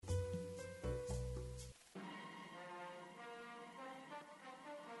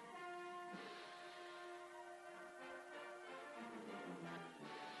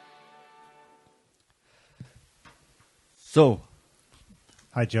So,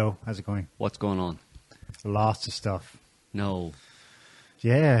 Hi, Joe. How's it going? what's going on? Lots of stuff. No.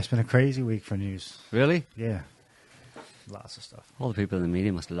 Yeah, it's been a crazy week for news. Really? Yeah. Lots of stuff. All the people in the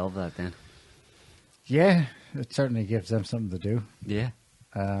media must love that then. Yeah, it certainly gives them something to do. Yeah.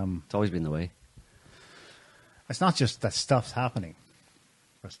 It's always been the way. It's not just that stuff's happening,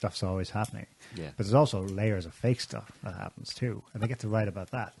 but stuff's always happening. Yeah. But there's also layers of fake stuff that happens too, and they get to write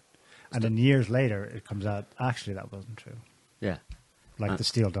about that. And then years later, it comes out, actually, that wasn't true. Yeah. Like the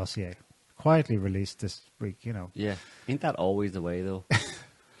Steele dossier. Quietly released this week, you know. Yeah. Ain't that always the way, though?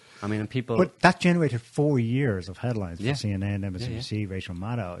 I mean, and people... But that generated 4 years of headlines for Yeah. CNN, MSNBC, Rachel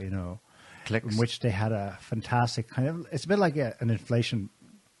Maddow, you know. Clicks. In which they had a fantastic kind of... It's a bit like an inflation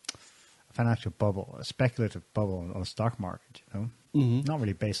financial bubble, a speculative bubble on the stock market, you know. Mm-hmm. Not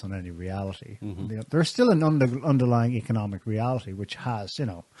really based on any reality. Mm-hmm. There's still an underlying economic reality which has, you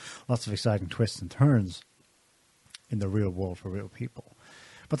know, lots of exciting twists and turns in the real world for real people.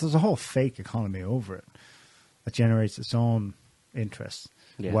 But there's a whole fake economy over it that generates its own interests.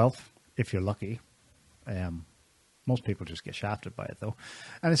 Yeah. Wealth, if you're lucky. Most people just get shafted by it, though.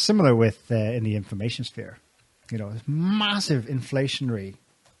 And it's similar with in the information sphere. You know, this massive inflationary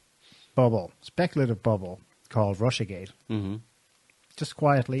bubble, speculative bubble called Russiagate. Mm-hmm. Just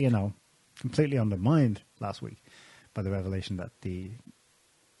quietly, you know, completely undermined last week by the revelation that the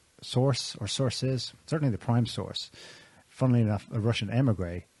source or sources, certainly the prime source, funnily enough, a Russian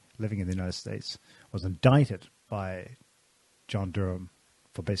emigre living in the United States, was indicted by John Durham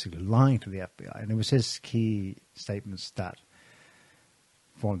for basically lying to the FBI. And it was his key statements that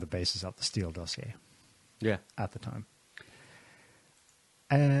formed the basis of the Steele dossier Yeah. at the time.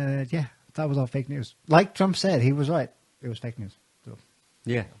 Yeah, that was all fake news. Like Trump said, he was right. It was fake news. So.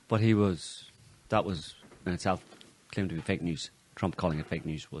 Yeah. But that was in itself claimed to be fake news. Trump calling it fake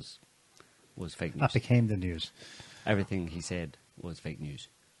news was fake news. That became the news. Everything he said was fake news.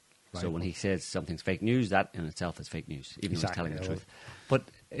 Right. So when he says something's fake news, that in itself is fake news, even though he's telling the Exactly. truth. But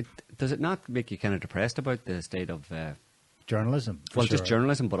does it not make you kind of depressed about the state of... Journalism. for well, sure. just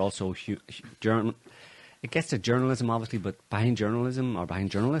journalism, but also... It gets to journalism, obviously, but behind journalism or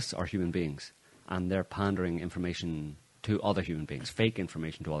behind journalists are human beings. And they're pandering information to other human beings, fake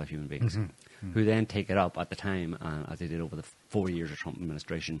information to other human beings, who then take it up at the time, as they did over the 4 years of Trump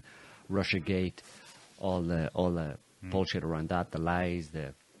administration, Russiagate, all the bullshit around that, the lies,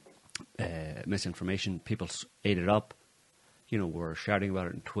 the misinformation. People ate it up. You know, were shouting about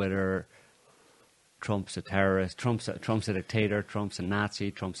it on Twitter. Trump's a terrorist. Trump's a dictator. Trump's a Nazi.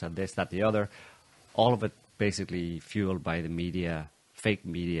 Trump said this, that, the other. All of it basically fueled by the media, fake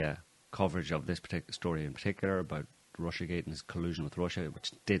media coverage of this particular story in particular about Russiagate and his collusion with Russia,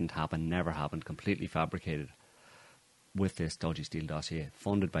 which didn't happen, never happened, completely fabricated with this dodgy Steele dossier,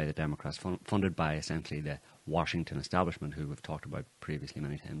 funded by the Democrats, funded by essentially the Washington establishment, who we've talked about previously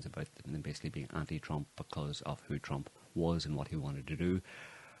many times about them basically being anti-Trump because of who Trump was and what he wanted to do.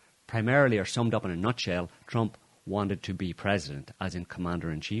 Primarily, or summed up in a nutshell, Trump wanted to be president, as in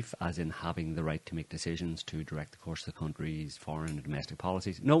commander-in-chief, as in having the right to make decisions to direct the course of the country's foreign and domestic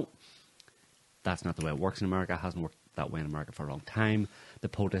policies. No, that's not the way it works in America. It hasn't worked that way in America for a long time. The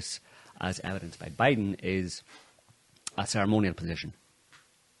POTUS, as evidenced by Biden, is a ceremonial position,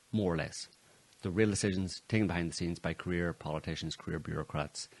 more or less. The real decisions taken behind the scenes by career politicians, career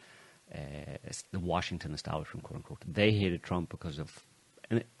bureaucrats, the Washington establishment, quote unquote. They hated Trump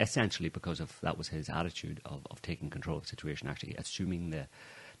essentially because of that was his attitude of taking control of the situation, actually assuming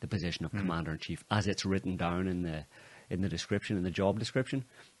the position of commander in chief as it's written down in the description, in the job description.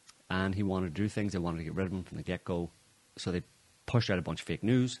 And he wanted to do things. They wanted to get rid of him from the get go, so they pushed out a bunch of fake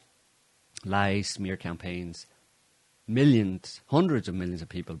news, lies, smear campaigns. Millions, hundreds of millions of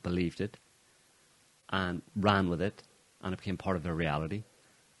people believed it and ran with it, and it became part of their reality.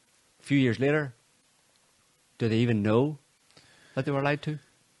 A few years later, do they even know that they were lied to?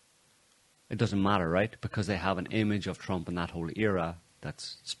 It doesn't matter, right? Because they have an image of Trump in that whole era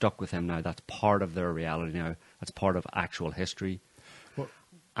that's stuck with him now. That's part of their reality now. That's part of actual history. Well,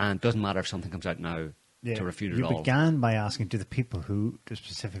 and it doesn't matter if something comes out now to refute it all. You began by asking, do the people who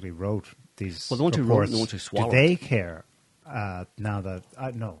specifically wrote these the ones reports, who wrote and the ones who swallowed do they care now that...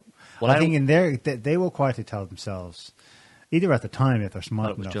 no. Well, I think in there, they will quietly tell themselves, either at the time, if they're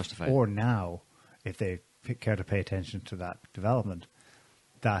smart enough, justified, or now, if they care to pay attention to that development,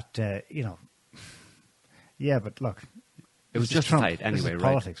 that, you know... Yeah, but look... It was justified Trump. anyway, this is right?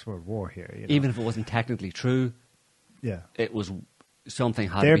 Politics, we're at war here. You know? Even if it wasn't technically true, it was something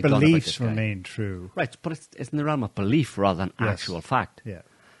had their to be done about beliefs this guy. remain true. Right, but it's in the realm of belief rather than actual fact. Yeah.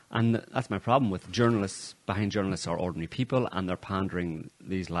 And that's my problem with journalists. Behind journalists are ordinary people, and they're pandering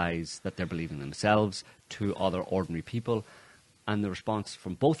these lies that they're believing themselves to other ordinary people. And the response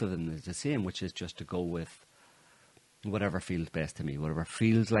from both of them is the same, which is just to go with whatever feels best to me, whatever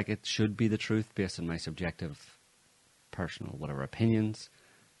feels like it should be the truth based on my subjective, personal, whatever opinions.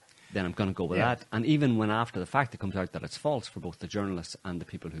 Then I'm going to go with that. And even when after the fact it comes out that it's false for both the journalists and the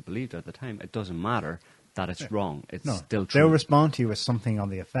people who believed it at the time, it doesn't matter that it's wrong. It's still true. They'll respond to you with something on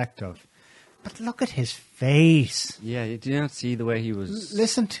the effect of, but look at his face. Yeah, do you not see the way he was...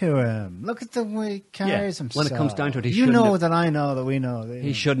 Listen to him. Look at the way he carries himself. When it comes down to it, you know that I know that we know. That,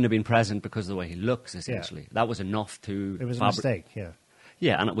 he shouldn't have been present because of the way he looks, essentially. That was enough to... It was a mistake, yeah.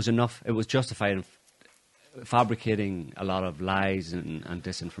 Yeah, and it was enough. It was justified in fabricating a lot of lies and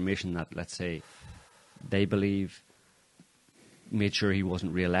disinformation that, let's say, they believe made sure he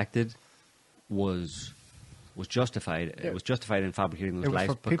wasn't re-elected was justified. It was justified in fabricating those lies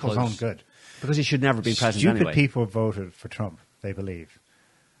for people's own good. Because he should never have been president anyway. Stupid people voted for Trump, they believe.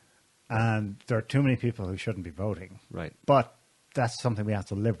 And there are too many people who shouldn't be voting. Right. But that's something we have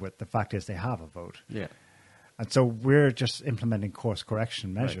to live with. The fact is they have a vote. Yeah. And so we're just implementing course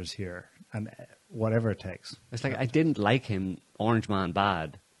correction measures here, and whatever it takes. It's like I didn't like him, Orange Man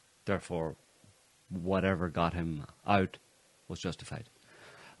bad, therefore whatever got him out was justified.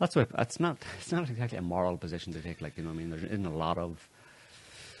 That's why it's not exactly a moral position to take. Like, you know what I mean? There isn't a lot of...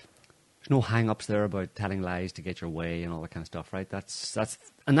 There's no hang-ups there about telling lies to get your way and all that kind of stuff, right? That's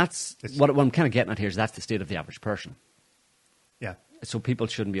what I'm kind of getting at here is that's the state of the average person. Yeah. So people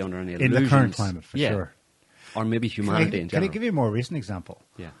shouldn't be under any illusions. In the current climate, for sure. Or maybe humanity in general. Can I give you a more recent example?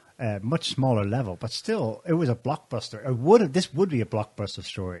 Yeah. Much smaller level, but still, it was a blockbuster. This would be a blockbuster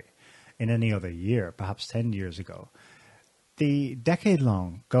story in any other year, perhaps 10 years ago. The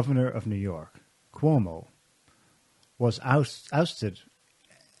decade-long governor of New York, Cuomo, was ousted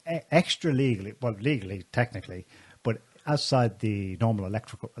extra legally, well, legally, technically, but outside the normal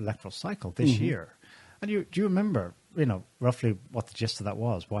electoral cycle this year. And do you remember, roughly what the gist of that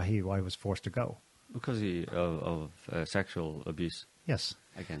was? Why he was forced to go? Because of sexual abuse. Yes.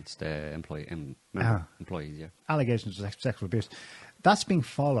 Against employees, yeah. Allegations of sexual abuse. That's being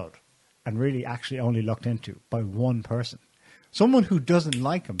followed and really actually only looked into by one person. Someone who doesn't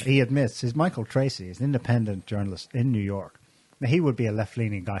like him, he admits, is Michael Tracy, is an independent journalist in New York. Now, he would be a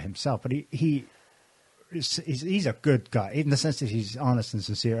left-leaning guy himself, but he's a good guy, in the sense that he's honest and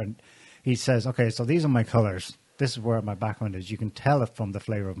sincere. And he says, okay, so these are my colors. This is where my background is. You can tell it from the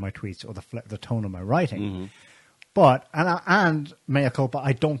flavor of my tweets or the tone of my writing. Mm-hmm. But, and mea culpa,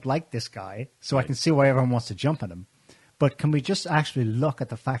 I don't like this guy, so I can see why everyone wants to jump at him. But can we just actually look at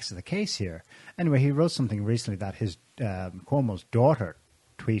the facts of the case here? Anyway, he wrote something recently that his Cuomo's daughter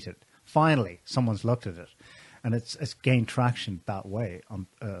tweeted. Finally, someone's looked at it. And it's gained traction that way,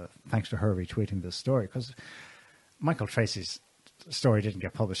 thanks to her retweeting this story. Because Michael Tracy's story didn't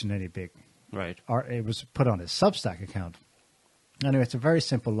get published in any big... Right. Or it was put on his Substack account. Anyway, it's a very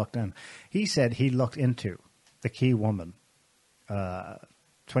simple look down. He said he looked into the key woman,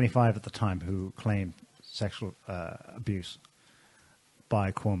 25 at the time, who claimed sexual abuse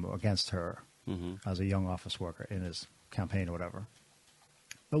by Cuomo against her as a young office worker in his campaign or whatever.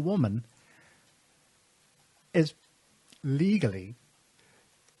 The woman is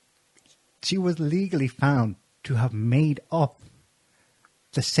she was legally found to have made up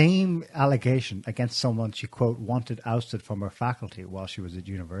the same allegation against someone she, quote, wanted ousted from her faculty while she was at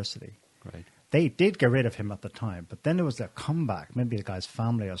university. Right. They did get rid of him at the time, but then there was a comeback, maybe the guy's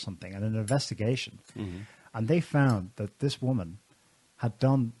family or something, and an investigation. Mm-hmm. And they found that this woman had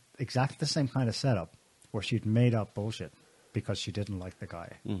done exactly the same kind of setup where she'd made up bullshit because she didn't like the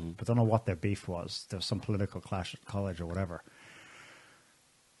guy. Mm-hmm. But I don't know what their beef was. There was some political clash at college or whatever.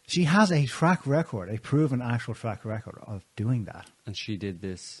 She has a track record, a proven actual track record of doing that. And she did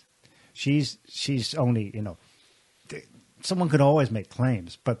this. She's only, someone could always make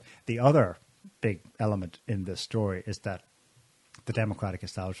claims, but the other big element in this story is that the Democratic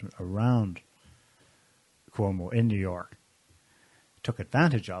establishment around Cuomo in New York took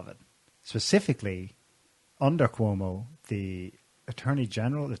advantage of it. Specifically, under Cuomo, the Attorney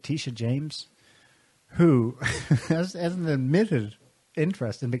General, Letitia James, who has an admitted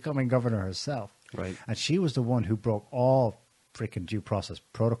interest in becoming governor herself. Right. And she was the one who broke all freaking due process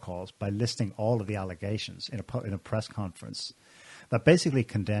protocols by listing all of the allegations in a press conference that basically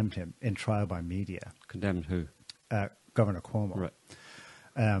condemned him in trial by media. Condemned who? Governor Cuomo.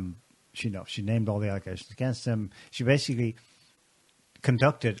 Right. She named all the allegations against him. She basically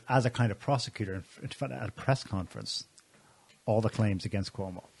conducted, as a kind of prosecutor at a press conference, all the claims against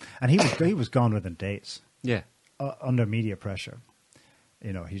Cuomo. And he was gone within days. Yeah. Under media pressure.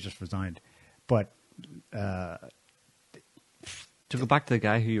 He's just resigned. But To go back to the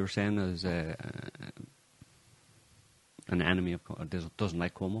guy who you were saying is an enemy of doesn't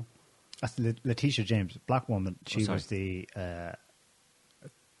like Cuomo. that's Letitia James, black woman. She was the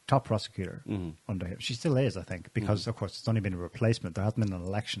top prosecutor under him. She still is, I think, because of course it's only been a replacement. There hasn't been an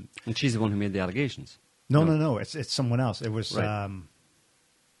election. And she's the one who made the allegations. No. It's someone else. It was Right.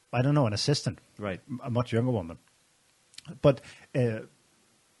 I don't know, an assistant, Right. a much younger woman. But there's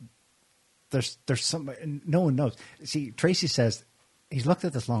some, no one knows. See, Tracy says he's looked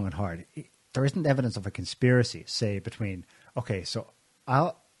at this long and hard. There isn't evidence of a conspiracy, say, between, okay, so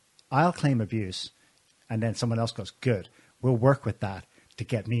I'll claim abuse, and then someone else goes, good, we'll work with that to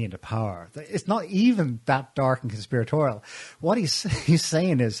get me into power. It's not even that dark and conspiratorial. What he's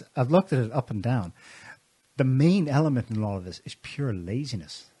saying is, I've looked at it up and down. The main element in all of this is pure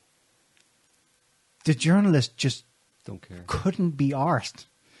laziness. The journalist just Don't care. couldn't be arsed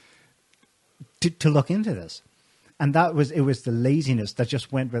to look into this. And it was the laziness that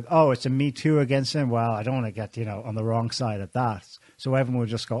just went with, oh, it's a Me Too against him. Well, I don't want to get, on the wrong side of that. So everyone would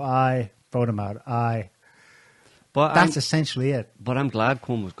just go, aye, vote him out, aye. But That's essentially it. But I'm glad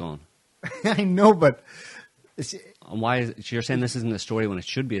Cuomo's gone. I know, but And why you're saying this isn't a story when it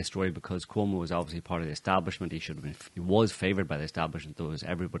should be a story, because Cuomo was obviously part of the establishment. He was favoured by the establishment. Though as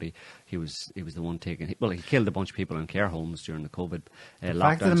everybody, he was the one taking. He killed a bunch of people in care homes during the COVID lockdown. the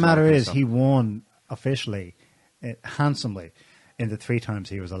fact of the matter is, he won officially, handsomely, in the 3 times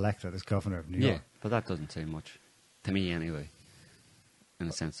he was elected as governor of New York. Yeah, but that doesn't say much to me anyway. In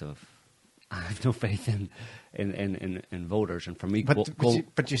the sense of, I have no faith in voters, and for me,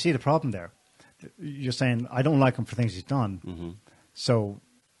 But you see the problem there. You're saying, I don't like him for things he's done, so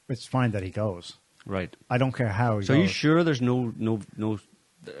it's fine that he goes. Right. I don't care how he So goes. are you sure there's no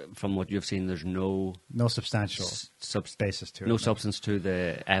from what you've seen, there's no substantial basis to it. no substance to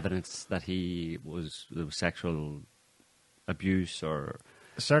the evidence that there was sexual abuse or...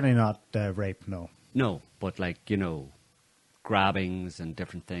 Certainly not rape, no. No, but grabbings and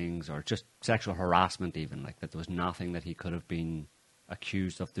different things, or just sexual harassment even, that there was nothing that he could have been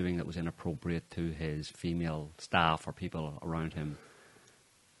accused of doing that was inappropriate to his female staff or people around him.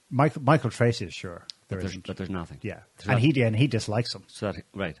 Michael Tracy is sure But there's nothing. Yeah, So and he dislikes him. So that,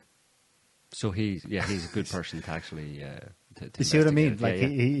 right. So he's a good person to actually... to You see what I mean?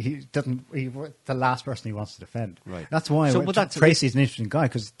 investigate. Yeah. He doesn't. The last person he wants to defend. Right. That's why. So, but that's- Tracy's an interesting guy,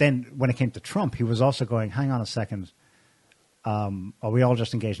 because then when it came to Trump, he was also going, "Hang on a second, are we all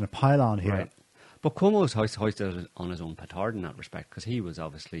just engaged in a pylon here?" Right. But Cuomo was hoisted on his own petard in that respect, because he was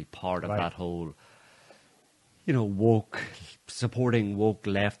obviously part of Right. that whole, supporting woke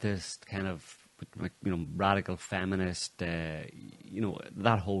leftist kind of, radical feminist,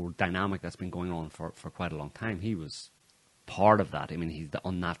 that whole dynamic that's been going on for quite a long time. He was part of that. I mean, he's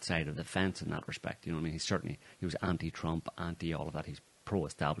on that side of the fence in that respect. You know what I mean? He was anti-Trump, anti all of that. He's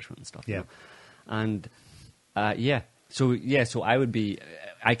pro-establishment and stuff. Yeah. And, So I would be...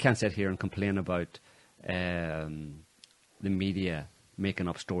 I can't sit here and complain about the media making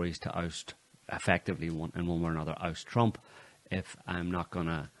up stories to oust, effectively, in one way or another, oust Trump, if I'm not going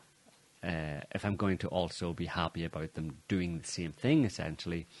to... if I'm going to also be happy about them doing the same thing,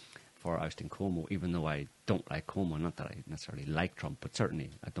 essentially, for ousting Cuomo, even though I don't like Cuomo. Not that I necessarily like Trump, but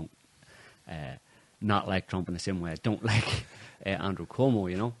certainly I don't not like Trump in the same way I don't like Andrew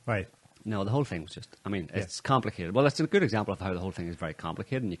Cuomo, Right. No, the whole thing was just... I mean, it's complicated. Well, it's a good example of how the whole thing is very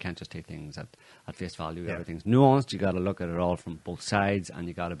complicated, and you can't just take things at face value. Yeah. Everything's nuanced. You got to look at it all from both sides, and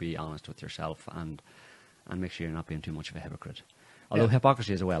you got to be honest with yourself and make sure you're not being too much of a hypocrite. Although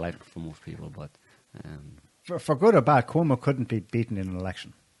hypocrisy is a well-liked for most people, but... For good or bad, Cuomo couldn't be beaten in an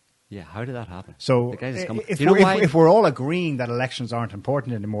election. yeah, how did that happen? So The guy just if we're all agreeing that elections aren't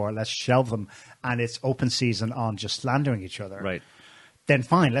important anymore, let's shelve them, and it's open season on just slandering each other. Right. Then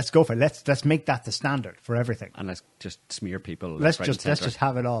fine, let's go for it. Let's make that the standard for everything. And let's just smear people. Let's right and just centre.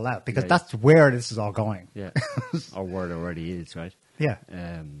 have it all out, because Yeah, that's where this is all going. Yeah. Or where it already is, right? Yeah.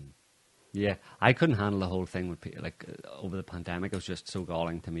 Yeah, I couldn't handle the whole thing with over the pandemic. It was just so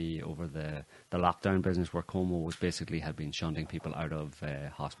galling to me over the lockdown business, where Cuomo was basically had been shunting people out of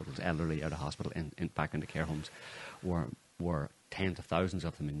hospitals, elderly out of hospital, back into care homes, where tens of thousands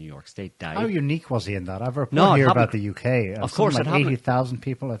of them in New York State died. How unique was he in that? I've heard No, it here happened- about the UK. Of course, like it happened. 80,000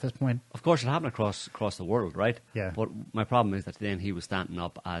 people at this point. Of course, it happened across the world, right? Yeah. But my problem is that then he was standing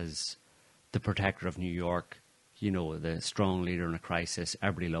up as the protector of New York, the strong leader in a crisis.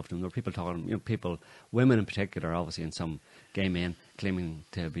 Everybody loved him. There were people talking, women in particular, obviously, and some gay men claiming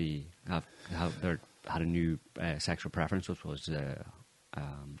to had a new sexual preference, which was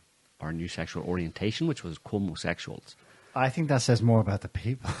or a new sexual orientation, which was homosexuals. I think that says more about the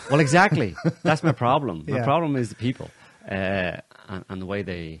people. Well, exactly. That's my problem. My Yeah. problem is the people and the way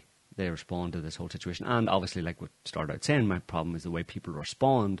they respond to this whole situation. And obviously, like we started out saying, my problem is the way people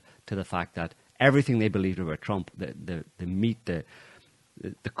respond to the fact that everything they believed about Trump, the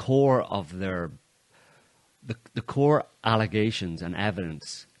core of their the core allegations and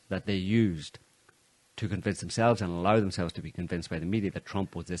evidence that they used to convince themselves and allow themselves to be convinced by the media that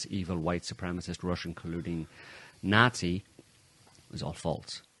Trump was this evil white supremacist Russian colluding Nazi was all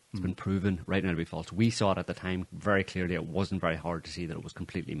false. It's been proven right now to be false. We saw it at the time very clearly. It wasn't very hard to see that it was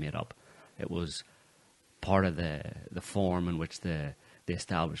completely made up. It was part of the form in which the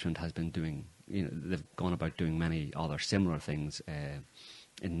establishment has been doing. They've gone about doing many other similar things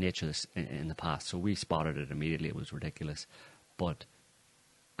in nature in the past. So we spotted it immediately. It was ridiculous. But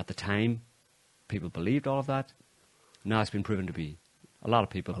at the time, people believed all of that. Now it's been proven to be a lot of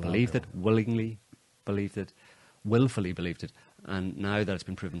people believed it, willingly believed it, willfully believed it. And now that it's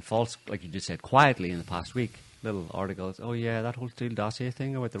been proven false, like you just said, quietly in the past week, little articles, oh yeah, that whole Steele dossier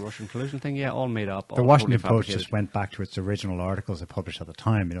thing about the Russian collusion thing, yeah, all made up. The Washington Post just went back to its original articles it published at the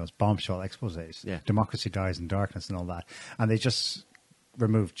time, it's bombshell exposés, democracy dies in darkness and all that. And they just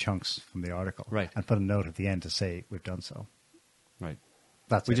removed chunks from the article and put a note at the end to say, we've done so. Right.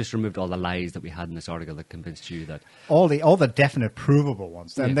 We just removed all the lies that we had in this article that convinced you that all the definite provable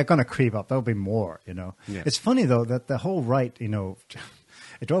ones, and they're going to creep up. There'll be more, Yeah. It's funny though that the whole right,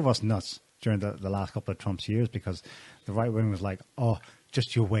 it drove us nuts during the last couple of Trump's years because the right wing was like, oh,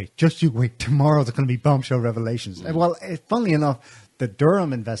 just you wait. Tomorrow there's going to be bombshell revelations. And well, funnily enough, the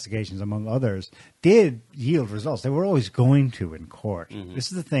Durham investigations, among others, did yield results. They were always going to in court. Mm-hmm.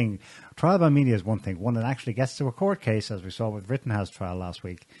 This is the thing. Trial by media is one thing. One that actually gets to a court case, as we saw with Rittenhouse trial last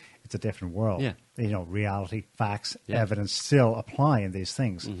week, it's a different world. Yeah. Reality, facts, evidence still apply in these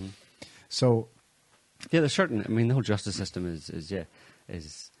things. Mm-hmm. So, yeah, there's certain. I mean, the whole justice system is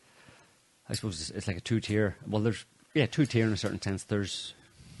I suppose it's like a two-tier. Well, there's two-tier in a certain sense. There's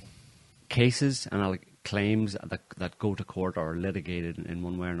cases and claims that go to court or are litigated in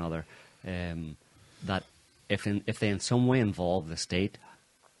one way or another, that if they in some way involve the state,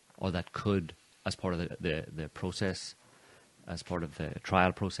 or that could, as part of the process, as part of the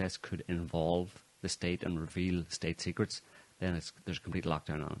trial process, could involve the state and reveal state secrets, then there's complete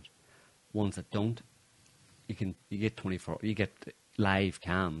lockdown on it. Ones that don't, you get live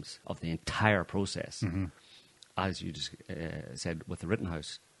cams of the entire process, as you just said with the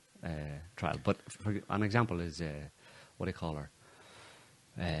Rittenhouse trial. But an example is what do you call her?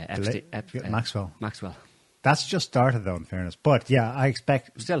 Maxwell. Maxwell. That's just started, though, in fairness. But yeah, I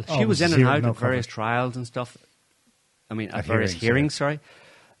expect still she was in and out at various trials and stuff. I mean, at various hearings. Sorry,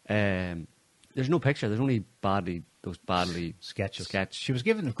 there's no picture. There's only those badly sketches. She was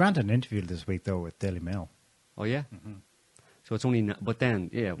granted an interview this week though with Daily Mail. Oh yeah. Mm-hmm. So it's only, but then,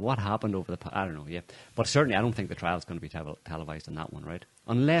 what happened over I don't know, But certainly I don't think the trial's going to be televised on that one, right?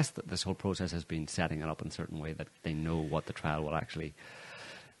 Unless this whole process has been setting it up in a certain way that they know what the trial will actually,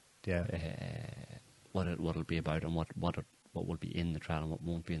 what it'll be about and what will be in the trial and what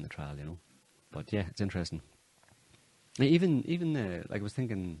won't be in the trial, But yeah, it's interesting. Even like I was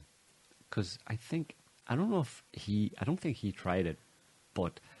thinking, because I don't think he tried it,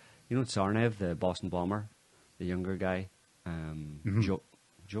 but Tsarnaev, the Boston bomber, the younger guy,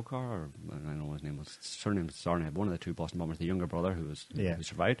 Jokar, or I don't know what his name was. Surname is Tsarnaev, one of the two Boston bombers, the younger brother who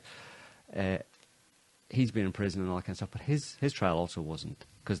survived. He's been in prison and all that kind of stuff, but his trial also wasn't,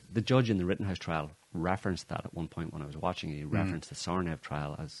 because the judge in the Rittenhouse trial referenced that at one point when I was watching it. He referenced the Tsarnaev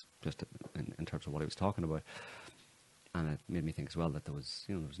trial as just in terms of what he was talking about. And it made me think as well that there was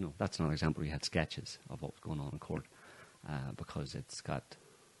that's not an example where you had sketches of what was going on in court, because it's got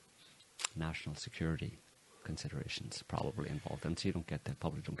national security considerations probably involved, and so the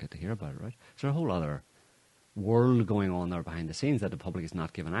public don't get to hear about it, right? So a whole other world going on there behind the scenes that the public is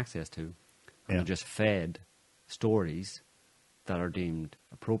not given access to, and they're just fed stories that are deemed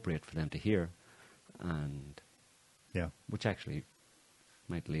appropriate for them to hear, and which actually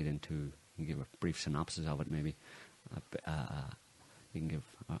might lead into, you can give a brief synopsis of it maybe. You can give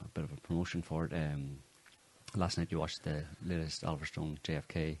a bit of a promotion for it. Last night you watched the latest Oliver Stone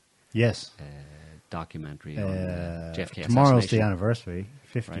JFK documentary on JFK. Tomorrow's the anniversary,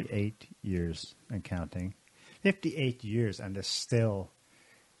 58 years and counting. 58 years and there's still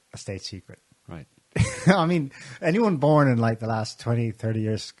a state secret. Right. I mean, anyone born in like the last 20, 30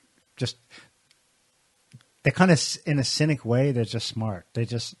 years, they're kind of, in a cynic way, they're just smart.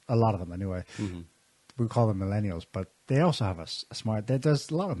 A lot of them anyway. Mm-hmm. We call them millennials, but they also have a smart, there's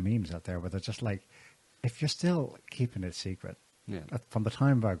a lot of memes out there where they're just like, if you're still keeping it secret from the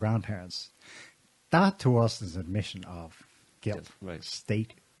time of our grandparents, that to us is an admission of guilt, right.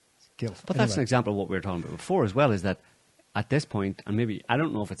 state guilt. But that's an example of what we were talking about before as well, is that at this point, and maybe, I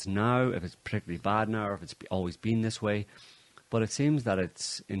don't know if it's now, if it's particularly bad now, or if it's always been this way, but it seems that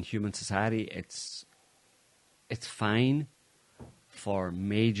it's, in human society, it's fine for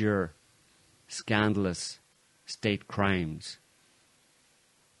major, scandalous state crimes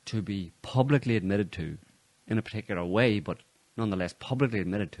to be publicly admitted to in a particular way, but nonetheless publicly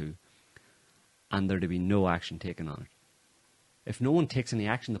admitted to, and there to be no action taken on it. If no one takes any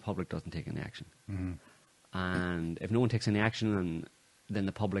action, the public doesn't take any action. Mm-hmm. And if no one takes any action, and then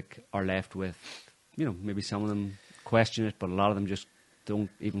the public are left with, maybe some of them question it, but a lot of them just don't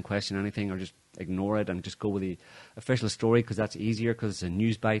even question anything or just ignore it and just go with the official story because that's easier, because it's a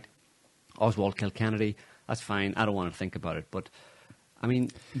news bite. Oswald killed Kennedy. That's fine. I don't want to think about it. But, I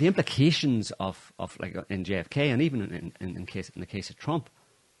mean, the implications of like in JFK and even in the case of Trump,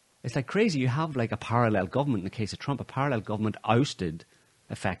 it's like crazy. You have like a parallel government in the case of Trump, a parallel government ousted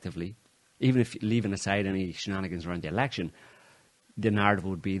effectively. Even if leaving aside any shenanigans around the election, the narrative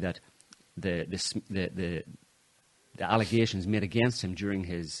would be that the allegations made against him during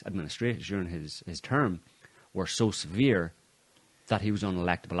his administration, during his term, were so severe that he was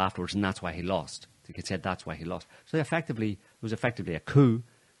unelectable afterwards, and that's why he lost. They could say that's why he lost. So it was effectively a coup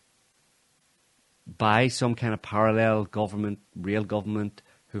by some kind of parallel government, real government,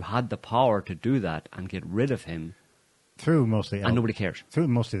 who had the power to do that and get rid of him. Through mostly... And nobody cares. Through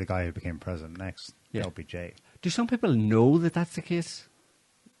mostly the guy who became president next, yeah. LBJ. Do some people know that that's the case?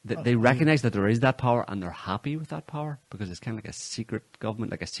 That they recognise that there is that power and they're happy with that power? Because it's kind of like a secret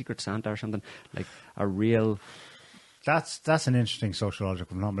government, like a secret Santa or something. Like a real... That's an interesting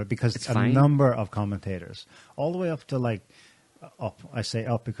sociological phenomenon, because it's a fine. Number of commentators, all the way up to I say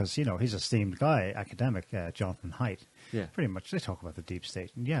up because, he's a esteemed guy, academic, Jonathan Haidt. Yeah. Pretty much, they talk about the deep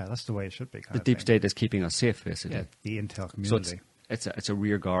state. And yeah, that's the way it should be. The deep state is keeping us safe, basically. Yeah, the intel community. So it's a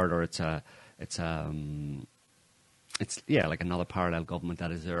rear guard, or it's like another parallel government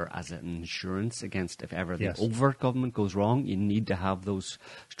that is there as an insurance against if ever the overt government goes wrong. You need to have those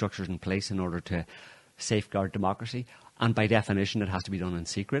structures in place in order to safeguard democracy. And by definition, it has to be done in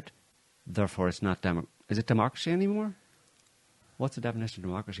secret. Therefore, it's not is it democracy anymore? What's the definition of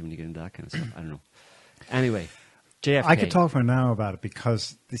democracy when you get into that kind of stuff? I don't know. Anyway, JFK. I could talk for now about it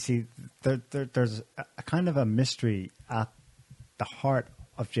because, you see, there's a kind of a mystery at the heart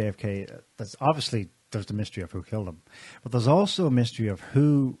of JFK. There's the mystery of who killed him. But there's also a mystery of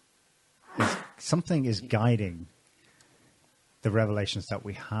something is guiding the revelations that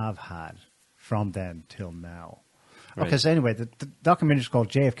we have had from then till now. Right. Okay, so anyway, the documentary is called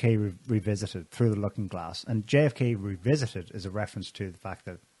JFK Revisited, Through the Looking Glass. And JFK Revisited is a reference to the fact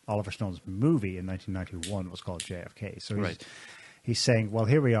that Oliver Stone's movie in 1991 was called JFK. So he's saying, well,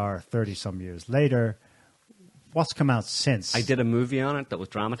 here we are 30-some years later. What's come out since? I did a movie on it that was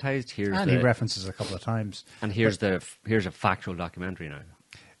dramatized. He references a couple of times. And here's a factual documentary now.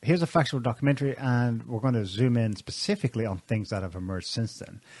 Here's a factual documentary, and we're going to zoom in specifically on things that have emerged since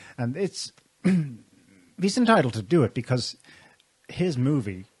then. And it's... He's entitled to do it because his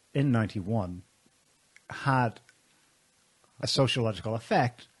movie in 91 had a sociological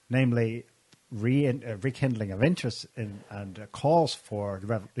effect, namely rekindling of interest and calls for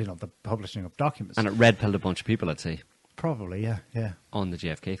the publishing of documents. And it red-pilled a bunch of people, I'd say. Probably, yeah. On the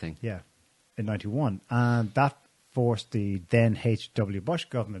JFK thing. Yeah, in 91. And that forced the then H.W. Bush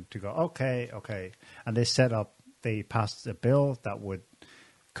government to go, okay. And they passed a bill that would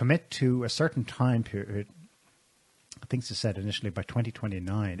commit to a certain time period. I think they said initially by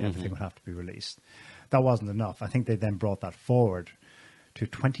 2029 everything would have to be released. That wasn't enough. I think they then brought that forward to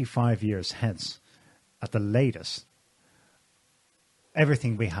 25 years hence at the latest.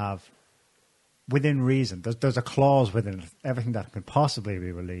 Everything we have within reason. There's a clause within it. Everything that can possibly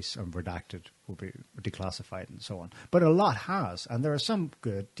be released and redacted will be declassified and so on. But a lot has, and there are some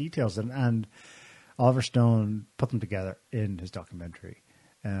good details, and Oliver Stone put them together in his documentary.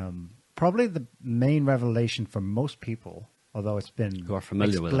 Probably the main revelation for most people, although it's been who are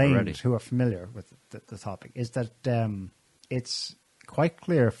familiar with it already, who are familiar with the topic, is that it's quite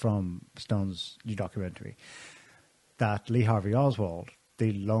clear from Stone's new documentary that Lee Harvey Oswald,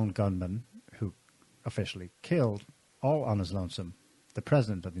 the lone gunman who officially killed, all on his lonesome, the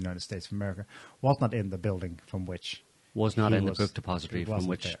President of the United States of America, was not in the building from which... Was not in the book depository from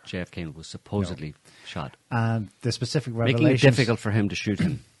which JFK was supposedly shot. And the specific revelations... Making it difficult for him to shoot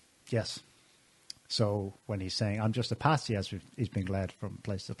him. Yes. So when he's saying, I'm just a patsy, as he's being led from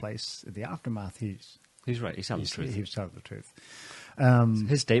place to place, in the aftermath, he's right. He's telling the truth. He was telling the truth.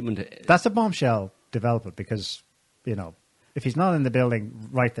 His statement... That's a bombshell development because, if he's not in the building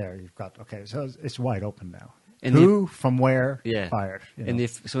right there, you've got, okay, so it's wide open now. In Who, from where, Yeah. fired. In the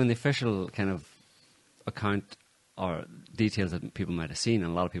official kind of account or details that people might have seen,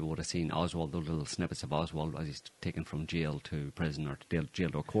 and a lot of people would have seen Oswald, those little snippets of Oswald as he's taken from jail to prison or to jail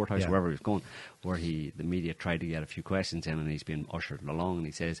to a courthouse, wherever he was going, where the media tried to get a few questions in, and he's been ushered along, and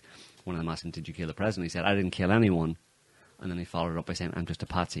he says, one of them asked him, did you kill the president? He said, I didn't kill anyone. And then he followed it up by saying, I'm just a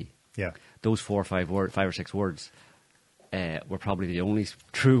patsy. Yeah. Those 5 or 6 words were probably the only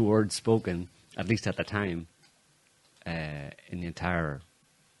true words spoken, at least at the time, in the entire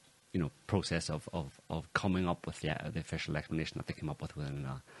process of coming up with the official explanation that they came up with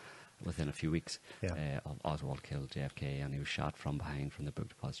within a few weeks of Oswald killed JFK and he was shot from behind from the book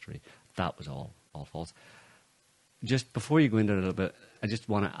depository. That was all false. Just before you go into it a little bit, I just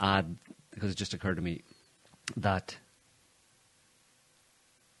want to add, because it just occurred to me, that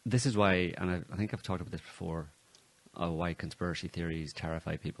this is why, and I think I've talked about this before, why conspiracy theories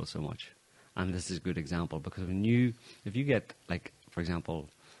terrify people so much. And this is a good example, because if you get, like, for example,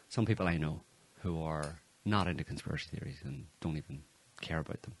 some people I know who are not into conspiracy theories and don't even care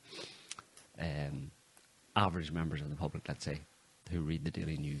about them, average members of the public, let's say, who read the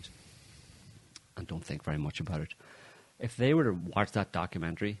Daily News and don't think very much about it, if they were to watch that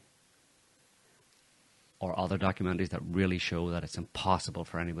documentary or other documentaries that really show that it's impossible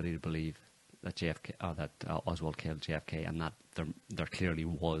for anybody to believe that Oswald killed JFK, and that there clearly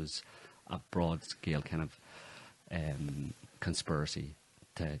was a broad-scale kind of conspiracy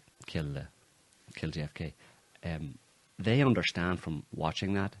to kill JFK. They understand from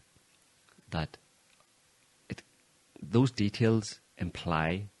watching that those details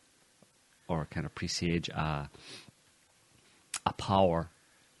imply or kind of presage a power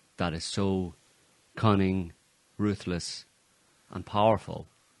that is so cunning, ruthless, and powerful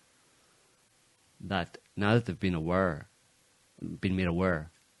that now that they've been made aware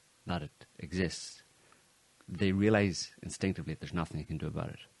that it exists, they realize instinctively that there's nothing you can do about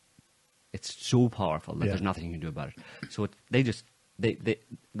it. It's so powerful that there's nothing you can do about it. So they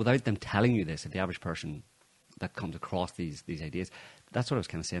without them telling you this, the average person that comes across these ideas, that's what I was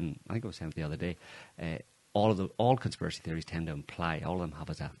kind of saying. I think I was saying it the other day. All conspiracy theories tend to imply, all of them have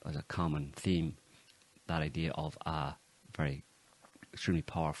as a common theme, that idea of a very extremely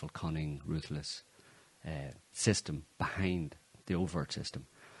powerful, cunning, ruthless system behind the overt system.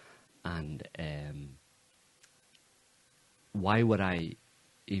 And why would I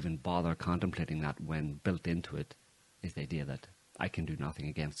even bother contemplating that when built into it is the idea that I can do nothing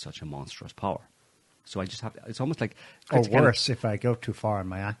against such a monstrous power? So I just have to, it's almost like... Or worse, if I go too far in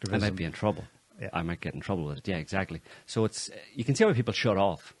my activism. I might be in trouble. Yeah. I might get in trouble with it. Yeah, exactly. So you can see why people shut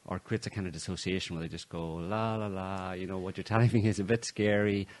off, or creates a kind of dissociation where they just go, la, la, la, what you're telling me is a bit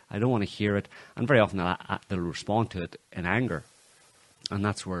scary. I don't want to hear it. And very often they'll respond to it in anger. And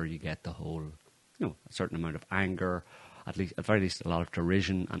that's where you get the whole, a certain amount of anger, at very least a lot of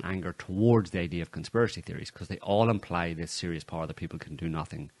derision and anger towards the idea of conspiracy theories, because they all imply this serious power that people can do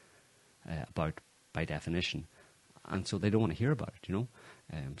nothing about by definition. And so they don't want to hear about it,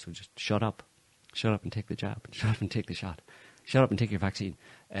 So just shut up. Shut up and take the jab. Shut up and take the shot. Shut up and take your vaccine.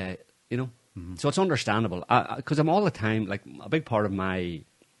 Mm-hmm. So it's understandable. Because I'm all the time, like, a big part of my...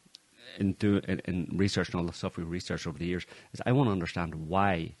 In research and all the stuff we've researched over the years, is I want to understand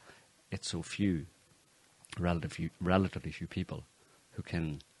why it's so few, relatively few people who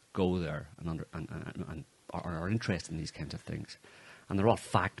can go there and are interested in these kinds of things, and they're all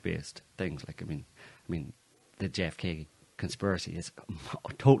fact-based things. Like I mean, the JFK conspiracy is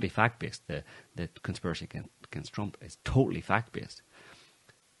totally fact-based. The conspiracy against Trump is totally fact-based.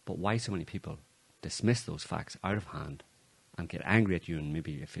 But why so many people dismiss those facts out of hand and get angry at you, and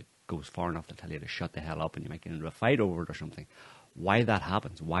maybe if it goes far enough to tell you to shut the hell up and you might get into a fight over it or something. Why that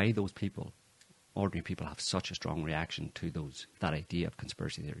happens, why those people, ordinary people, have such a strong reaction to that idea of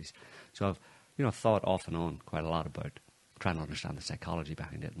conspiracy theories. So I've thought off and on quite a lot about trying to understand the psychology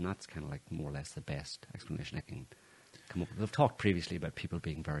behind it, and that's kind of like more or less the best explanation I can come up with. I've talked previously about people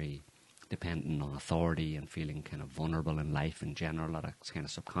being very dependent on authority and feeling kind of vulnerable in life in general at a kind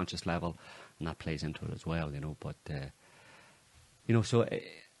of subconscious level, and that plays into it as well, but so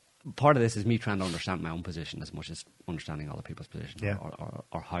part of this is me trying to understand my own position as much as understanding other people's position,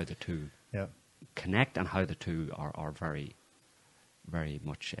 or how the two connect, and how the two are very, very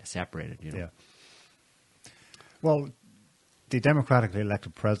much separated. Yeah. Well, the democratically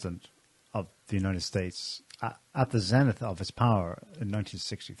elected president of the United States, at the zenith of his power in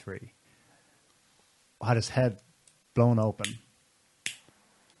 1963, had his head blown open.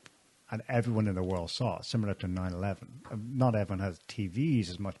 And everyone in the world saw it, similar to 9/11. Not everyone has TVs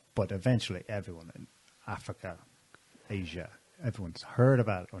as much, but eventually everyone in Africa, Asia. Everyone's heard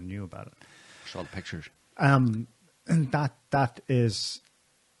about it or knew about it. Saw the pictures. And that is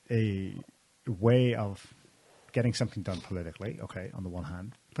a way of getting something done politically, okay, on the one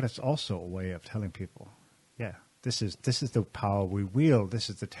hand, but it's also a way of telling people, yeah, this is the power we wield, this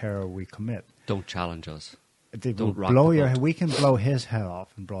is the terror we commit. Don't challenge us. Don't blow your. We can blow his head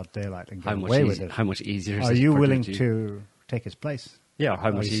off in broad daylight and get away with it. How much easier is it? Are you willing to take his place? Yeah,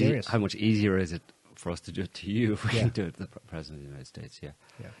 how much easier is it for us to do it to you if we can do it to the President of the United States?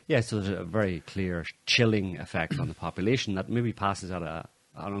 Yeah. So there's a very clear chilling effect on the population that maybe passes at an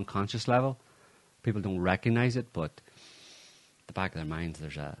unconscious level. People don't recognize it, but at the back of their minds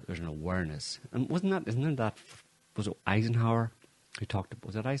there's an awareness. And was it Eisenhower who talked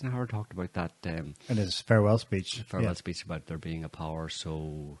about, talked about that in his farewell speech? Speech about there being a power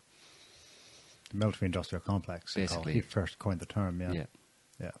so the military-industrial complex. Basically, he first coined the term. Yeah.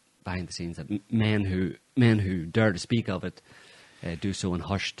 Behind the scenes, that men who dare to speak of it do so in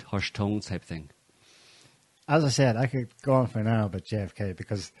hushed tones type thing. As I said, I could go on for an hour about JFK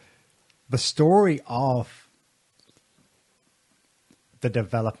because the story of the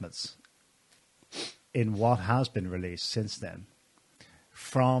developments in what has been released since then,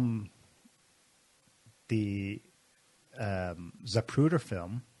 from the Zapruder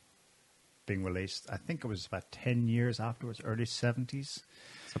film being released, I think it was about 10 years afterwards, early 70s.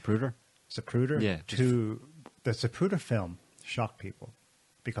 Zapruder? Yeah. To the Zapruder film shocked people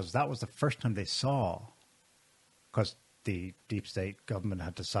because that was the first time they saw, because the deep state government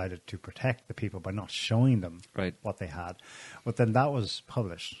had decided to protect the people by not showing them what they had. But then that was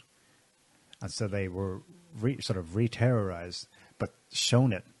published. And so they were sort of re-terrorized, but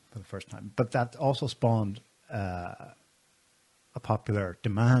shown it for the first time. But that also spawned a popular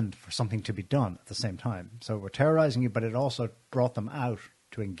demand for something to be done at the same time. So we're terrorizing you, but it also brought them out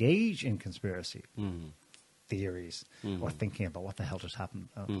to engage in conspiracy theories or thinking about what the hell just happened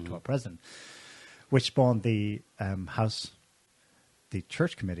to our president, which spawned the House, the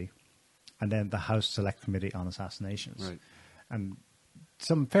Church Committee, and then the House Select Committee on Assassinations. Right. And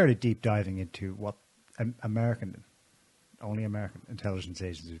some fairly deep diving into what only American intelligence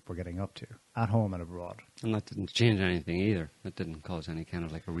agencies were getting up to, at home and abroad. And that didn't change anything either. That didn't cause any kind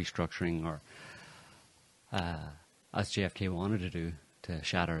of like a restructuring or, as JFK wanted to do, to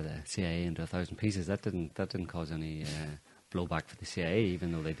shatter the CIA into 1,000 pieces. That didn't cause any blowback for the CIA,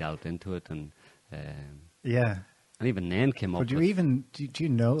 even though they delved into it. And and even then came up. But do you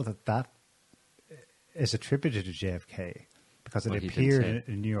know that is attributed to JFK because it appeared in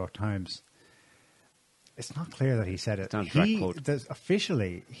the New York Times? It's not clear that he said it. It's not a direct quote.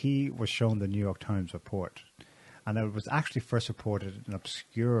 Officially, he was shown the New York Times report, and it was actually first reported in an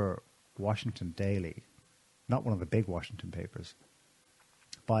obscure Washington daily, not one of the big Washington papers,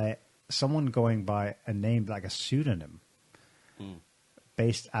 by someone going by a name like a pseudonym,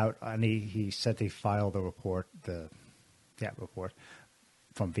 based out, and he said he filed the report, report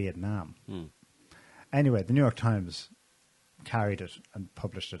from Vietnam. Anyway, the New York Times carried it and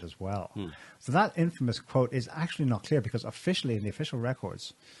published it as well. So that infamous quote is actually not clear because officially in the official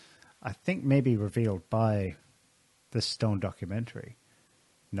records, I think maybe revealed by this Stone documentary.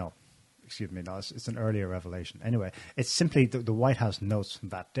 No, it's an earlier revelation. Anyway, it's simply the White House notes from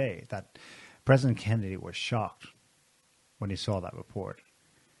that day that President Kennedy was shocked when he saw that report.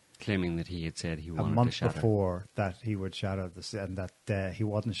 Claiming that he had said he wanted a month to shatter. Before that he would shatter this, and that he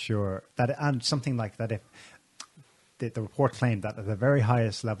wasn't sure that, and something like that. If the report claimed that at the very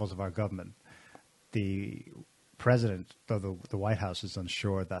highest levels of our government, the president, though the White House is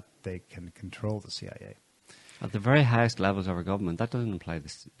unsure that they can control the CIA. At the very highest levels of our government, that doesn't imply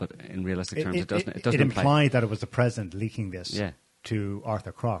this, but in realistic terms, it doesn't. It doesn't implied that it was the president leaking this to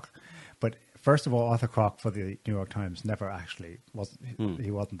Arthur Kroc. But first of all, Arthur Kroc for the New York Times never actually wasn't. He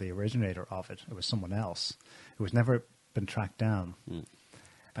wasn't the originator of it. It was someone else. It was never been tracked down.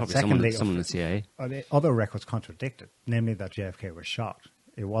 Probably secondly, someone in the CIA. Other records contradicted, namely that JFK was shocked.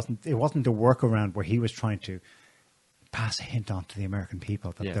 It wasn't a workaround where he was trying to pass a hint on to the American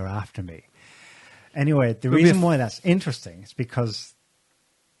people that they're after me. Anyway, the reason why that's interesting is because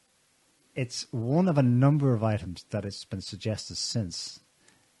it's one of a number of items that has been suggested since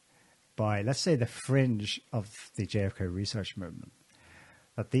by, let's say, the fringe of the JFK research movement,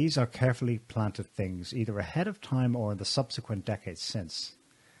 that these are carefully planted things, either ahead of time or in the subsequent decades since,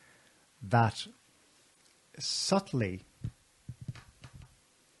 that subtly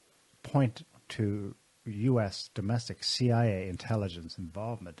point to U.S. domestic CIA intelligence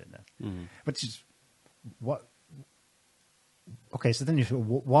involvement in it. Which is what... Okay, so then you say,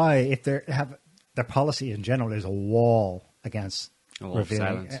 why, if their policy in general is a wall against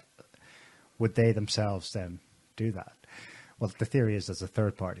revealing, would they themselves then do that? Well, the theory is there's a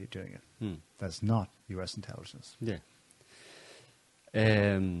third party doing it. Hmm. That's not U.S. intelligence. Yeah.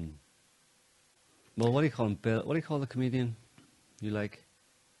 Well, what do you call him? Bill? What do you call the comedian you like?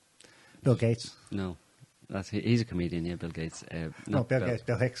 Bill Gates. No, he's a comedian. Yeah, Bill Gates. No, Bill Gates.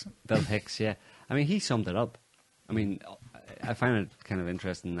 Bill Hicks. Bill Hicks. Yeah. I mean, he summed it up. I mean, I find it kind of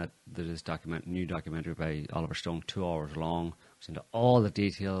interesting that there's this new documentary by Oliver Stone, 2 hours long. It's into all the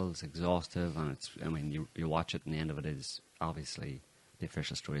details, exhaustive, and it's. I mean, you watch it, and the end of it is obviously the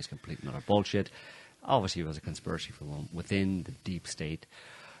official story is complete and utter bullshit. Obviously, it was a conspiracy from within the deep state,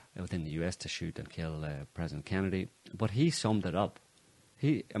 within the US, to shoot and kill President Kennedy. But he summed it up.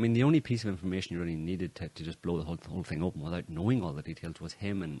 The only piece of information you really needed to just blow the whole thing open without knowing all the details was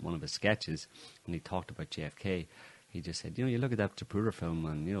him and one of his sketches. When he talked about JFK, he just said, you look at that Zapruder film,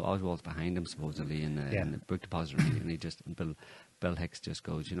 and Oswald's behind him supposedly in the book depository, and he just Bill Hicks just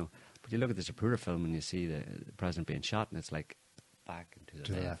goes, but you look at the Zapruder film and you see the president being shot, and it's like back and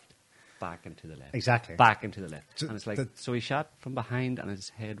to the left. Back and to the left. Exactly. Back and to the left. So and it's like, so he shot from behind and his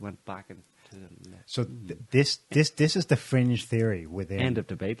head went back and to the left. So this is the fringe theory within... End of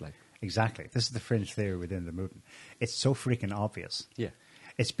debate, like. Exactly. This is the fringe theory within the movement. It's so freaking obvious. Yeah.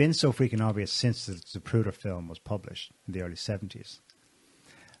 It's been so freaking obvious since the Zapruder film was published in the early 70s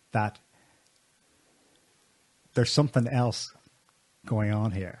that there's something else going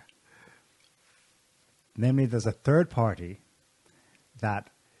on here. Namely, there's a third party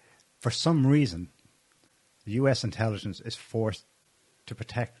that, for some reason, the U.S. intelligence is forced to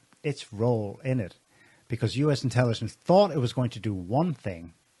protect its role in it, because U.S. intelligence thought it was going to do one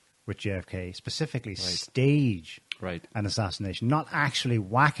thing with JFK, specifically stage an assassination, not actually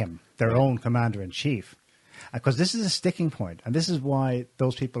whack him, their own commander-in-chief. Because this is a sticking point, and this is why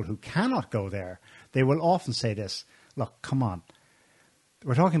those people who cannot go there, they will often say this, look, come on,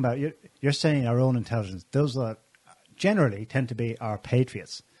 we're talking about, you're saying our own intelligence, those that generally tend to be our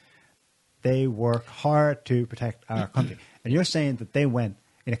patriots. They work hard to protect our country. And you're saying that they went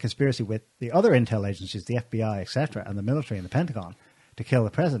in a conspiracy with the other intel agencies, the FBI, etc., and the military and the Pentagon to kill the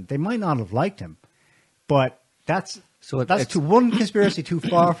president. They might not have liked him, but that's to one conspiracy too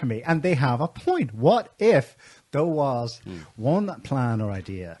far for me. And they have a point. What if there was one plan or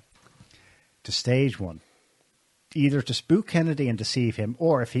idea to stage one, either to spook Kennedy and deceive him,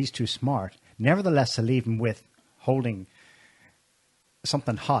 or if he's too smart, nevertheless to leave him with holding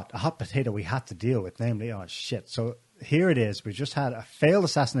something hot, a hot potato we had to deal with, namely, oh shit. So here it is. We just had a failed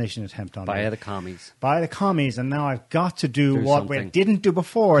assassination attempt on by the commies. By the commies, and now I've got to do what we didn't do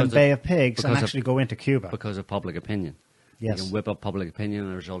before in Bay of Pigs and actually go into Cuba. Because of public opinion. Yes. You can whip up public opinion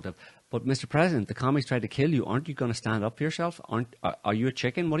as a result of... But, Mr. President, the commies tried to kill you. Aren't you going to stand up for yourself? Are you a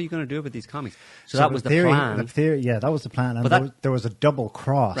chicken? What are you going to do with these commies? So that was the plan. That was the plan. And there was a double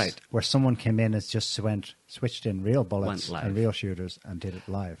cross where someone came in and just switched in real bullets and real shooters and did it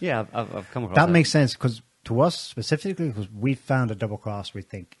live. Yeah, I've come across that. That makes sense, because to us specifically, because we found a double cross, we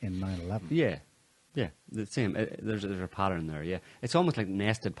think, in 9/11. Yeah, the same. There's a pattern there, yeah. It's almost like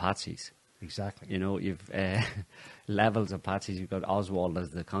nested patsies. Exactly. You've levels of patsies. You've got Oswald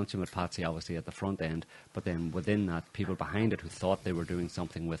as the consummate patsy, obviously, at the front end. But then within that, people behind it who thought they were doing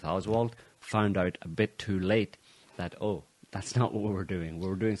something with Oswald found out a bit too late that, that's not what we were doing. We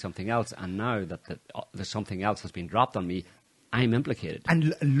were doing something else. And now that there's something else has been dropped on me, I'm implicated.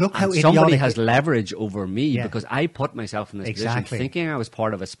 And look how somebody has leverage over me because I put myself in this position thinking I was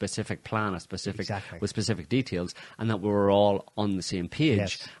part of a specific plan, with specific details, and that we were all on the same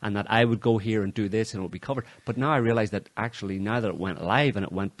page, and that I would go here and do this and it would be covered. But now I realize that actually, now that it went live and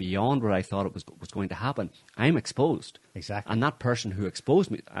it went beyond what I thought it was going to happen, I'm exposed. Exactly. And that person who exposed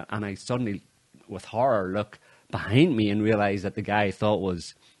me, and I suddenly, with horror, look behind me and realize that the guy I thought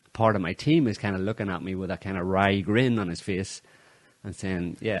was part of my team is kind of looking at me with a kind of wry grin on his face and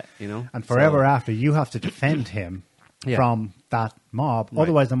saying, And forever after, you have to defend him from that mob. Right.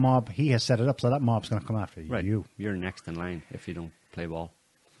 Otherwise, the mob, he has set it up, so that mob's going to come after you. You're next in line if you don't play ball.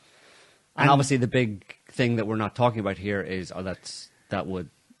 And obviously, the big thing that we're not talking about here is that would,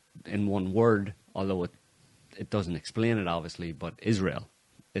 in one word, although it doesn't explain it, obviously, but Israel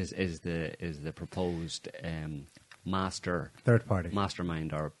is the proposed third party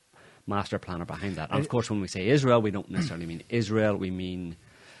mastermind or master planner behind that. And of course, when we say Israel, we don't necessarily mean Israel. We mean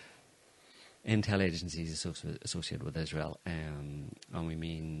intel agencies associated with Israel. And we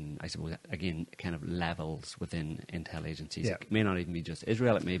mean, I suppose, again, kind of levels within intel agencies. Yeah. It may not even be just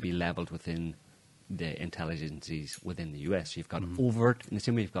Israel. It may be leveled within the intel agencies within the US. You've got overt, in the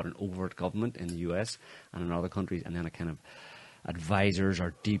same way you've got an overt government in the US and in other countries, and then a kind of advisors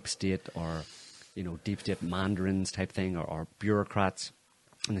or deep state or, deep state mandarins type thing or bureaucrats.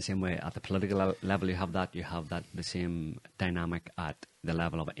 In the same way, at the political level, you have that. You have that the same dynamic at the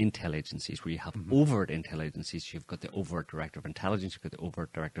level of intel agencies, where you have overt intel agencies. You've got the overt director of intelligence. You've got the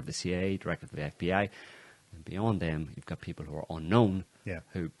overt director of the CIA, director of the FBI. And beyond them, you've got people who are unknown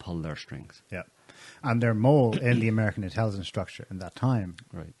who pull their strings. Yeah. And their mole in the American intelligence structure in that time,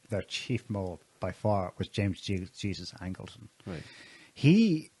 right, their chief mole by far was James Jesus Angleton. Right.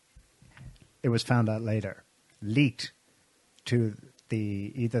 It was found out later, leaked to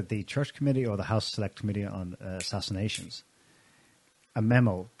either the Church Committee or the House Select Committee on Assassinations, a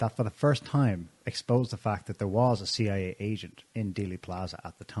memo that for the first time exposed the fact that there was a CIA agent in Dealey Plaza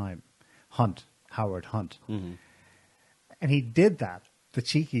at the time, Howard Hunt. Mm-hmm. And he did that, the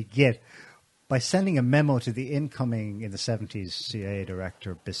cheeky git, by sending a memo to the incoming, in the 70s, CIA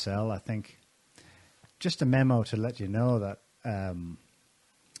director, Bissell, I think. Just a memo to let you know that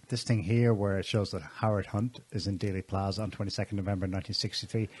this thing here where it shows that Howard Hunt is in Dealey Plaza on 22nd November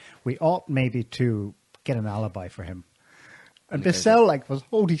 1963, we ought maybe to get an alibi for him. And Bissell was,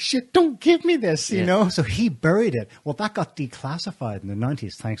 holy shit, don't give me this, you know? So he buried it. Well, that got declassified in the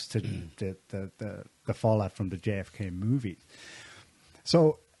 90s thanks to the fallout from the JFK movie.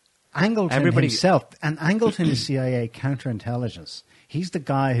 So Angleton himself, and Angleton is CIA counterintelligence. He's the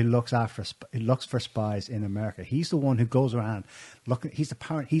guy who looks for spies in America. He's the one who goes around looking. He's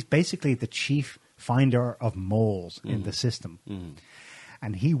basically the chief finder of moles in the system. Mm.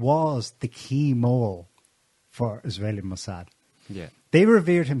 And he was the key mole for Israeli Mossad. Yeah. They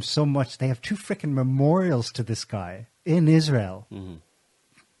revered him so much, they have 2 freaking memorials to this guy in Israel. Mm-hmm.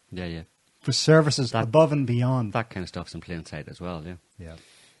 Yeah. For services above and beyond. That kind of stuff's in plain sight as well, Yeah.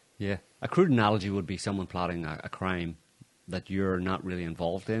 Yeah. A crude analogy would be someone plotting a crime that you're not really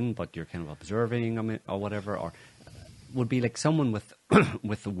involved in, but you're kind of observing or whatever, or would be like someone with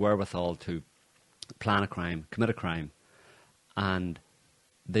with the wherewithal to plan a crime, commit a crime, and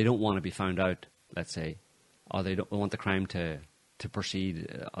they don't want to be found out, let's say, or they don't want the crime to proceed,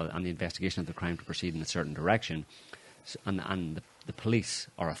 and the investigation of the crime to proceed in a certain direction, and the police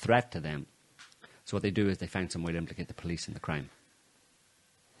are a threat to them. So what they do is they find some way to implicate the police in the crime.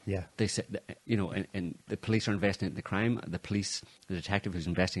 Yeah. They say, and the police are investigating the crime. The detective who's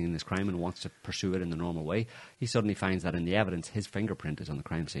investigating this crime and wants to pursue it in the normal way, he suddenly finds that in the evidence, his fingerprint is on the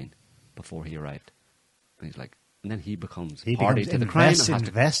crime scene before he arrived. And he's like, and then he becomes party to the crime and has to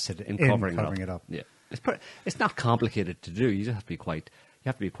invested in covering it up. Yeah, it's not complicated to do. You just have to be quite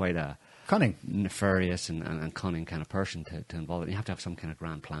a cunning, nefarious and cunning kind of person to involve it. You have to have some kind of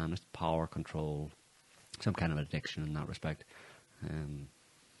grand plan, power, control, some kind of addiction in that respect.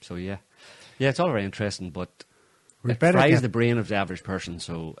 So yeah, it's all very interesting, but it fries the brain of the average person.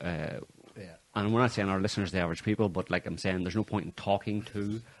 So, and we're not saying our listeners are the average people, but like I'm saying, there's no point in talking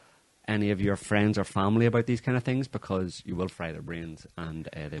to any of your friends or family about these kind of things because you will fry their brains and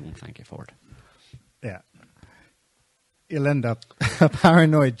they won't thank you for it. Yeah. You'll end up a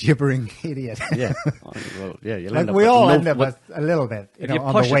paranoid, gibbering idiot. Yeah. Well, yeah, you'll end up we all end up with a little bit,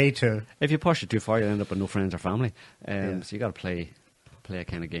 on the way to... If you push it too far, you'll end up with no friends or family. So you got to play a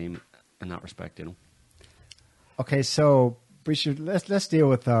kind of game in that respect, Okay, so we should let's deal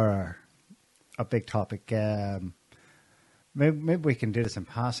with our big topic. Maybe we can do this in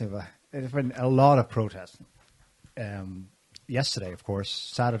passing. But there's been a lot of protests. Yesterday, of course,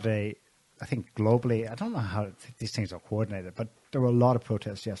 Saturday, I think globally. I don't know how these things are coordinated, but there were a lot of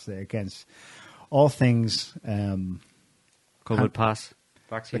protests yesterday against all things COVID pass,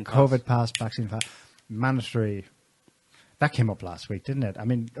 vaccine pass. COVID pass, vaccine pass, mandatory. That came up last week, didn't it? I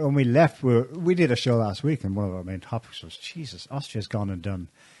mean, when we left, we did a show last week, and one of our main topics was, Jesus, Austria's gone and done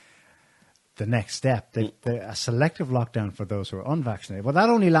the next step, a selective lockdown for those who are unvaccinated. Well, that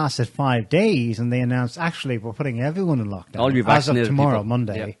only lasted 5 days, and they announced, actually, we're putting everyone in lockdown all you vaccinated as of tomorrow, people.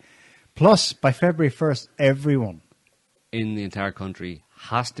 Monday. Yep. Plus, by February 1st, everyone in the entire country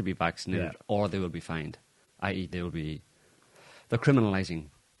has to be vaccinated, or they will be fined, i.e. they're criminalising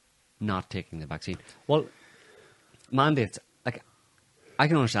not taking the vaccine. Well, mandates, like, I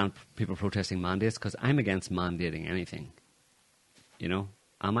can understand people protesting mandates because I'm against mandating anything.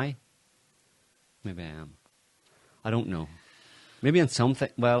 Am I? Maybe I am. I don't know. Maybe in something,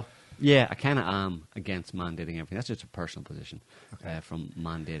 well, yeah, I kind of am against mandating everything. That's just a personal position from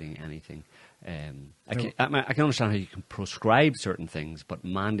mandating anything. I can understand how you can prescribe certain things, but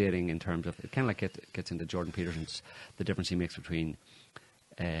mandating in terms of, it kind of like gets into Jordan Peterson's, the difference he makes between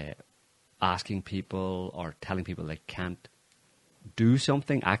asking people or telling people they can't do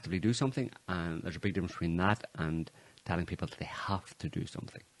something, actively do something, and there's a big difference between that and telling people that they have to do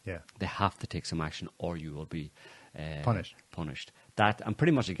something. Yeah. They have to take some action or you will be punished. That I'm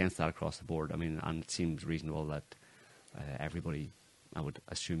pretty much against that across the board. I mean, and it seems reasonable that everybody I would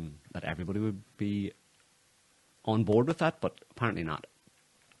assume that everybody would be on board with that, but apparently not.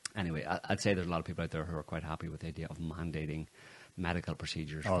 Anyway, I'd say there's a lot of people out there who are quite happy with the idea of mandating medical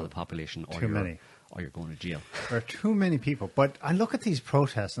procedures for the population, or you're going to jail. There are too many people. But I look at these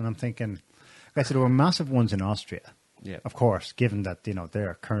protests and I'm thinking, okay, so there were massive ones in Austria, of course, given that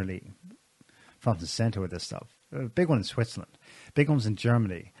they're currently front and center with this stuff. A big one in Switzerland, big ones in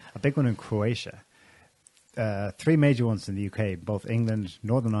Germany, a big one in Croatia, 3 major ones in the UK, both England,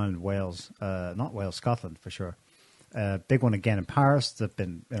 Northern Ireland, Wales, not Wales, Scotland for sure. Big one again in Paris. They've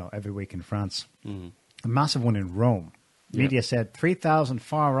been every week in France. Mm-hmm. A massive one in Rome. Media said 3,000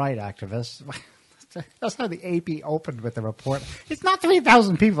 far-right activists. That's how the AP opened with the report. It's not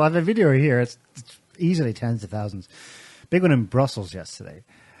 3,000 people. I have a video here. It's easily tens of thousands. Big one in Brussels yesterday.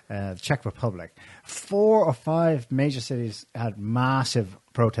 The Czech Republic. 4 or 5 major cities had massive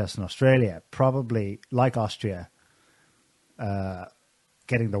protests in Australia, probably like Austria,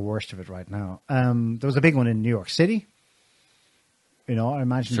 getting the worst of it right now. There was a big one in New York City. I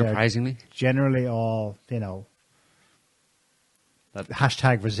imagine surprisingly, generally all that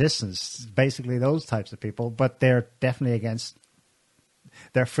hashtag resistance, basically those types of people, but they're definitely against.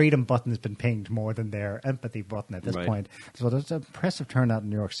 Their freedom button has been pinged more than their empathy button at this point. So there's an impressive turnout in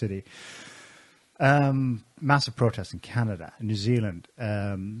New York City. Massive protests in Canada, New Zealand.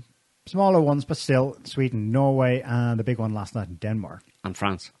 Smaller ones, but still, Sweden, Norway, and the big one last night in Denmark. And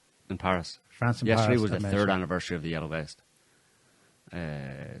France, in Paris. Yesterday Paris, was the 3rd anniversary of the Yellow Vest.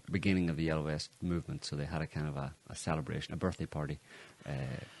 Beginning of the Yellow Vest movement, so they had a kind of a celebration, a birthday party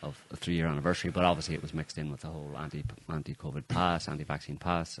of a 3-year anniversary, but obviously it was mixed in with the whole anti-COVID pass, anti-vaccine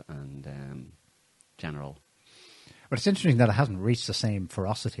pass, and general. But it's interesting that it hasn't reached the same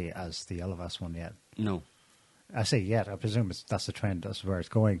ferocity as the Yellow Vest one yet. No. I say yet, I presume that's the trend, that's where it's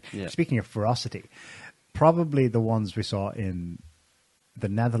going. Yeah. Speaking of ferocity, probably the ones we saw in the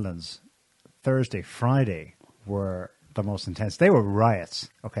Netherlands Thursday, Friday were the most intense. They were riots,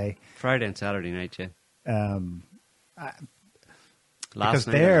 okay? Friday and Saturday night, yeah. Because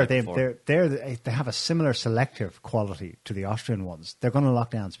they have a similar selective quality to the Austrian ones. They're going to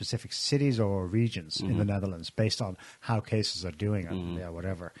lock down specific cities or regions in the Netherlands based on how cases are doing and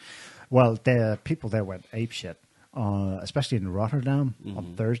whatever. Well, the people there went apeshit, especially in Rotterdam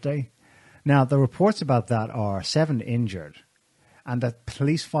on Thursday. Now, the reports about that are 7 injured and that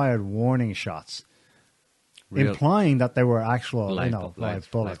police fired warning shots, implying that they were actual live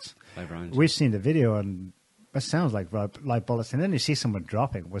bullets. Live rounds. We've seen the video and it sounds like live bullets. And then you see someone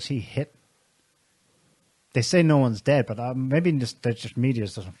dropping. Was he hit? They say no one's dead, but maybe just media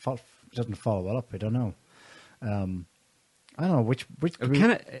doesn't follow well up. I don't know. I don't know which do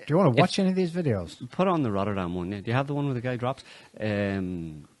you want to watch any of these videos? Put on the Rotterdam one. Yeah. Do you have the one where the guy drops?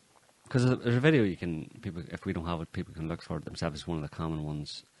 Because there's a video people, if we don't have it, people can look for it themselves. It's one of the common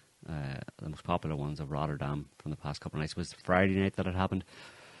ones, the most popular ones of Rotterdam from the past couple of nights. It was Friday night that it happened.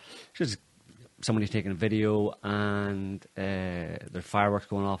 Just somebody's taking a video and there's fireworks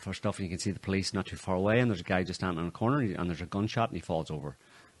going off or stuff, and you can see the police not too far away, and there's a guy just standing on a corner and there's a gunshot and he falls over,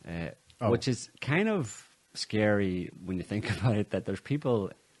 which is kind of scary when you think about it, that there's people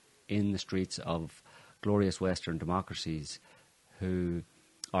in the streets of glorious Western democracies who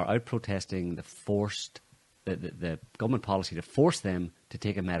are out protesting the government policy to force them to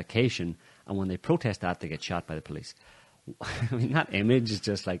take a medication, and when they protest that, they get shot by the police. I mean, that image is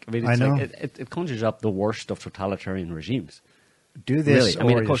just like, it conjures up the worst of totalitarian regimes. Do this or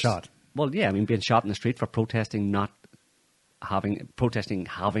you're shot. Well, yeah, being shot in the street for protesting having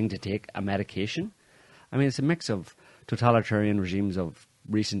to take a medication. I mean, it's a mix of totalitarian regimes of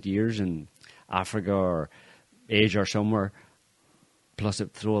recent years in Africa or Asia or somewhere, plus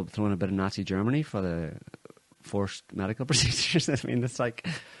throw in a bit of Nazi Germany for the forced medical procedures. I mean, it's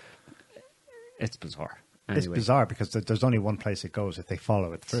bizarre. Anyway. It's bizarre because there's only one place it goes if they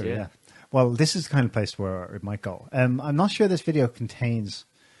follow it through. Yeah. Well, this is the kind of place where it might go. I'm not sure this video contains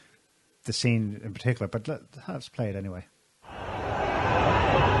the scene in particular, but let's play it anyway.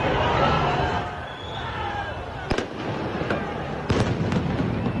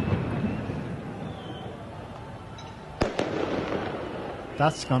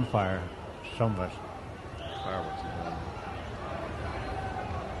 That's gunfire. Some of it. Fireworks.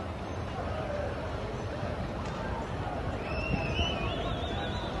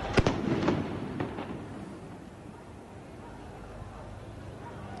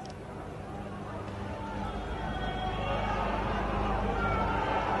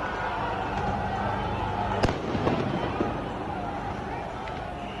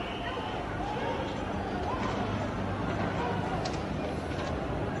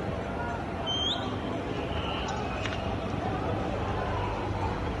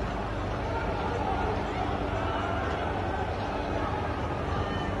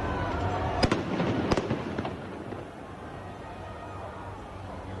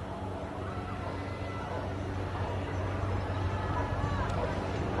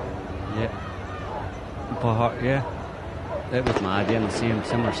 Bahar, yeah. It was mad, yeah, and the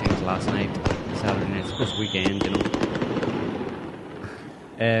similar scenes last night, Saturday night, this weekend,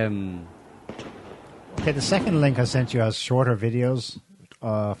 Okay, the second link I sent you has shorter videos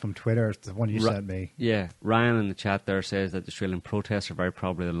from Twitter. The one you sent me. Yeah, Ryan in the chat there says that the Australian protests are very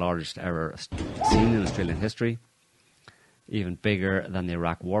probably the largest ever seen in Australian history, even bigger than the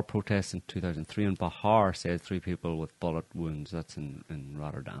Iraq War protests in 2003. And Bahar says 3 people with bullet wounds. That's in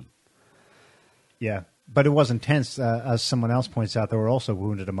Rotterdam. Yeah, but it was intense. As someone else points out, there were also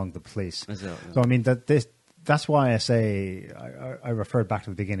wounded among the police. So I mean that's why I say I referred back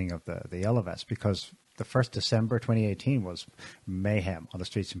to the beginning of the yellow vest, because the 1st December 2018 was mayhem on the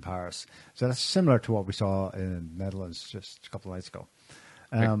streets in Paris. So that's similar to what we saw in the Netherlands just a couple of nights ago.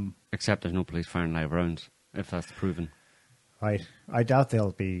 Except there's no police firing live rounds, if that's proven. Right. I doubt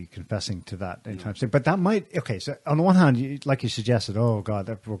they'll be confessing to that anytime soon. But that might... Okay, so on the one hand, like you suggested, oh, God,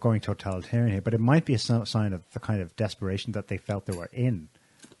 we're going totalitarian here, but it might be a sign of the kind of desperation that they felt they were in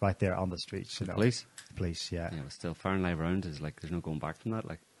right there on the streets. Police? Police, yeah. Yeah, but still, firing live rounds is like, there's no going back from that.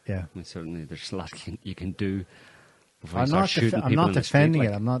 Like, yeah. I mean, certainly there's a lot you can do before I'm you start not shooting people I'm not in the defending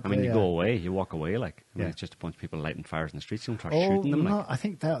street. it. I'm not... I mean, you go away, you walk away, like. I mean, Yeah. it's just a bunch of people lighting fires in the streets. You don't start shooting them, no, like. I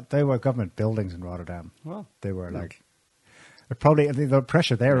think that they were government buildings in Rotterdam. Well, they were like... Probably the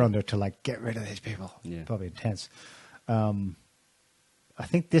pressure they're under to like get rid of these people. Yeah. Probably intense. I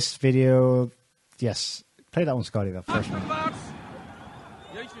think this video, yes, play that one, Scotty. That first one.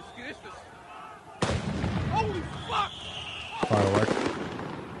 Holy fuck! Firework.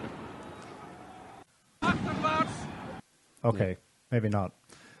 Okay, maybe not.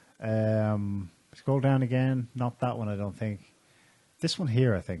 Scroll down again. Not that one, I don't think. This one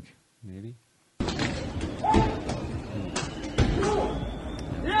here, I think. maybe.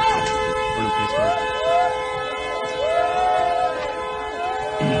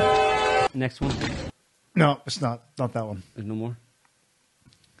 Next one. No, it's not. Not that one. There's no more.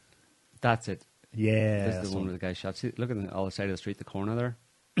 That's it. Yeah. This is the one where the guy shot. See, look at the other side of the street, the corner there.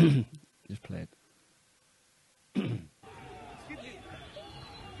 Just play it.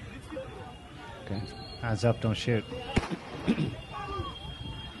 Okay. Hands up, don't shoot.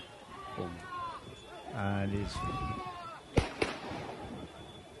 Boom. And he's...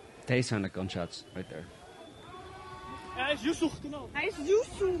 They sound like gunshots right there. Hij is Yusuf, genau. Hij is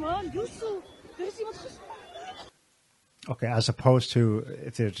Yusuf, man. Yusuf. Er is iemand geschoten. Okay, as opposed to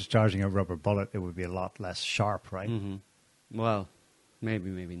if they're discharging a rubber bullet, it would be a lot less sharp, right? Mm-hmm. Well,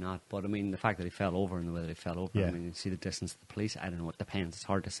 maybe not. But I mean, the fact that he fell over and the way that he fell over, Yeah. I mean, you see the distance of the police. I don't know. It depends. It's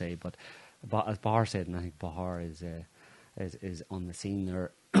hard to say. But as Bahar said, and I think Bahar is on the scene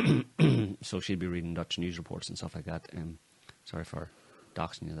there, so she'd be reading Dutch news reports and stuff like that. Sorry for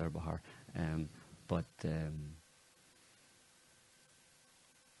doxing you there, Bahar.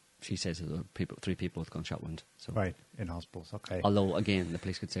 She says that there were 3 people with gunshot wounds. So. Right, in hospitals, okay. Although, again, the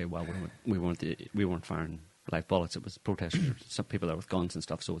police could say, well, we weren't firing live bullets. It was protesters, some people there with guns and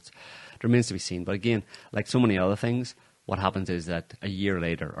stuff. So it remains to be seen. But again, like so many other things, what happens is that a year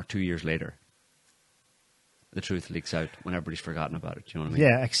later or 2 years later, the truth leaks out when everybody's forgotten about it. Do you know what I mean?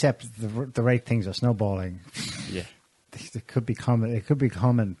 Yeah, except the right things are snowballing. Yeah. It could be common. It could be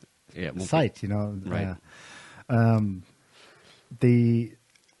common sight. You know. Right. The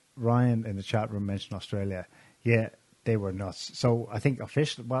Ryan in the chat room mentioned Australia. Yeah, they were nuts. So I think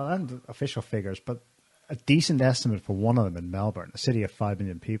official figures, but a decent estimate for one of them in Melbourne, a city of 5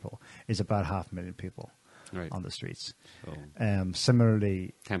 million people, is about 500,000 people on the streets. So,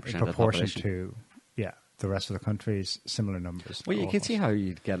 similarly, 10% in of the proportion population. to the rest of the countries, similar numbers. Well, you can see how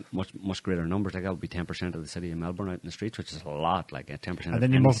you'd get much greater numbers. Like that would be 10% of the city of Melbourne out in the streets, which is a lot. Like 10% of and then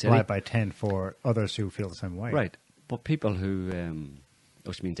you any multiply city. it by 10 for others who feel the same way. Right. But people who,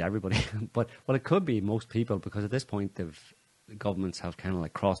 which means everybody, but it could be most people, because at this point the governments have kind of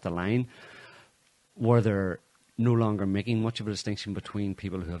like crossed the line where they're no longer making much of a distinction between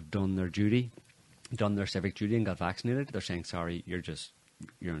people who have done their duty, done their civic duty and got vaccinated. They're saying, sorry, you're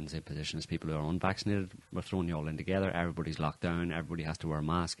in the same position as people who are unvaccinated. We're throwing you all in together. Everybody's locked down. Everybody has to wear a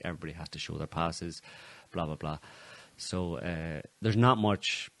mask. Everybody has to show their passes, blah, blah, blah. So there's not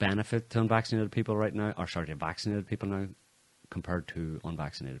much benefit to unvaccinated people right now, to vaccinated people now compared to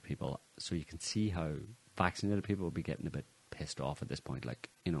unvaccinated people. So you can see how vaccinated people will be getting a bit pissed off at this point. Like,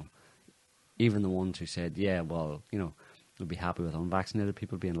 you know, even the ones who said, yeah, well, you know, we'll be happy with unvaccinated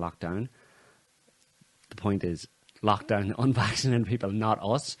people being locked down. The point is, lock down the unvaccinated people, not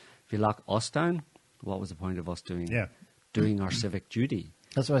us. If you lock us down, what was the point of us doing our civic duty?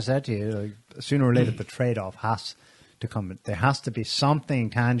 That's what I said to you. Like, sooner or later, the trade-off has to come. There has to be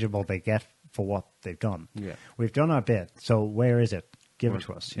something tangible they get for what they've done. Yeah. We've done our bit, so where is it? Give it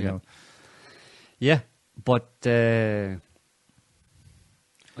to us, you know. Yeah, But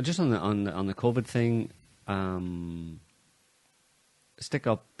just on the COVID thing, stick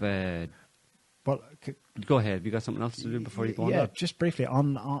up. Well, Go ahead. Have you got something else to do before you go on? yeah, That? just briefly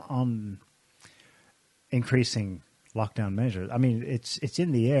on increasing lockdown measures. I mean, it's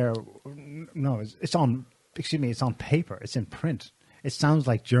in the air. No, it's on. Excuse me, it's on paper. It's in print. It sounds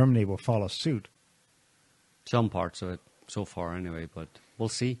like Germany will follow suit. Some parts of it so far, anyway. But we'll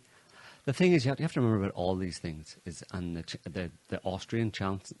see. The thing is, you have to remember about all these things. And the Austrian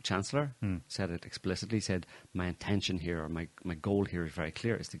chancellor said it explicitly. Said, my intention here, or my goal here is very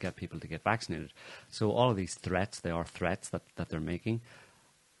clear, is to get people to get vaccinated. So all of these threats, they are threats that they're making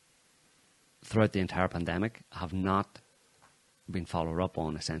throughout the entire pandemic, have not been followed up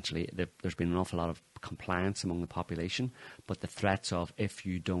on. Essentially, there's been an awful lot of compliance among the population, but the threats of if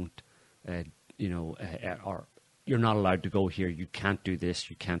you don't, or you're not allowed to go here, you can't do this,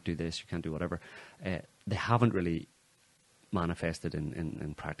 you can't do this, you can't do whatever, they haven't really manifested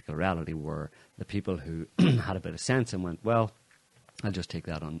in practical reality, where the people who had a bit of sense and went, well, I'll just take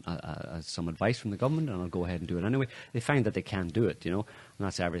that on as some advice from the government and I'll go ahead and do it anyway, they find that they can do it, and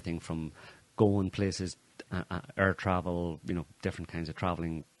that's everything from going places, air travel, different kinds of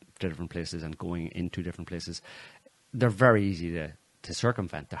travelling to different places and going into different places. They're very easy to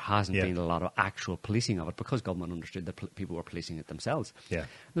circumvent. There hasn't been a lot of actual policing of it because government understood that people were policing it themselves. Yeah.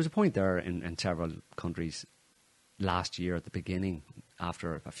 There's a point there in several countries last year at the beginning,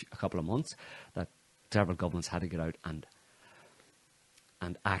 after a couple of months, that several governments had to get out and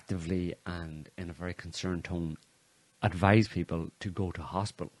actively and in a very concerned tone advise people to go to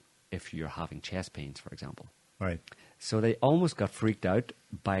hospital if you're having chest pains, for example. Right. So they almost got freaked out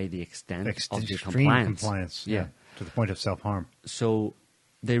by the extent of the compliance. Yeah. To the point of self-harm. So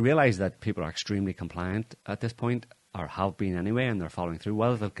they realize that people are extremely compliant at this point, or have been anyway, and they're following through.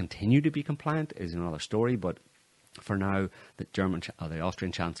 Whether they'll continue to be compliant is another story, but for now, the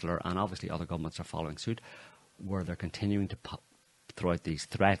Austrian Chancellor and obviously other governments are following suit, where they're continuing to throw out these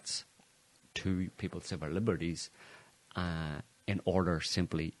threats to people's civil liberties in order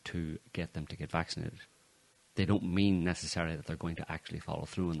simply to get them to get vaccinated. They don't mean necessarily that they're going to actually follow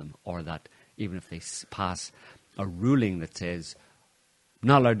through on them, or that even if they pass a ruling that says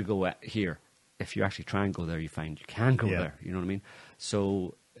not allowed to go here, if you actually try and go there, you find you can go there. You know what I mean?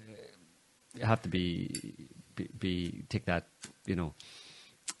 So you have to take that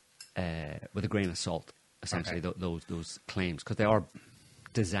with a grain of salt. Essentially, those claims, because they are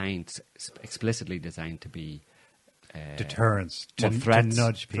explicitly designed to be deterrents, to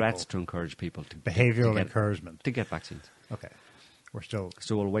nudge people, threats to encourage people to behavioural encouragement to get vaccines. Okay, so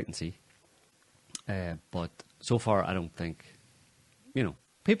we'll wait and see. But so far, I don't think,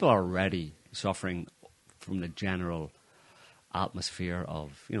 people are already suffering from the general atmosphere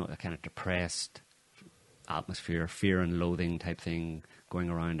of, a kind of depressed atmosphere, fear and loathing type thing going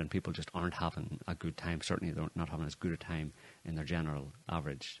around, and people just aren't having a good time. Certainly, they're not having as good a time in their general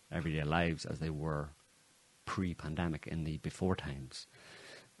average everyday lives as they were pre-pandemic, in the before times,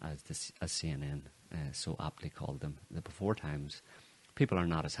 as CNN so aptly called them, the before times. People are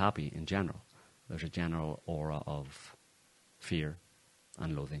not as happy in general. There's a general aura of fear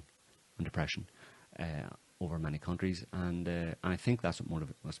and loathing and depression over many countries, and I think that's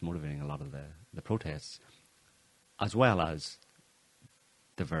what's motivating a lot of the protests, as well as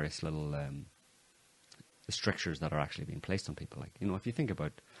the various little strictures that are actually being placed on people. Like, if you think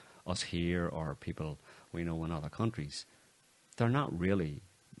about us here or people we know in other countries, they're not really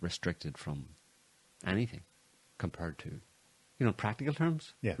restricted from anything compared to, practical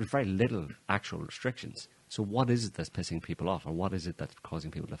terms. Yeah. There's very little actual restrictions. So what is it that's pissing people off, or what is it that's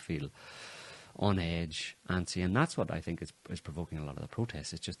causing people to feel on edge, antsy? And that's what I think is provoking a lot of the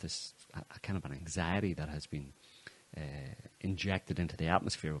protests. It's just this a kind of an anxiety that has been injected into the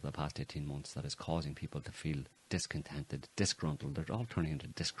atmosphere over the past 18 months that is causing people to feel discontented, disgruntled. They're all turning into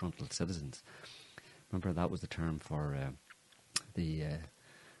disgruntled citizens. Remember, that was the term for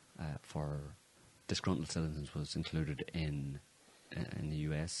disgruntled citizens was included in the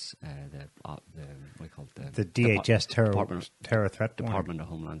US, the DHS terror threat Department of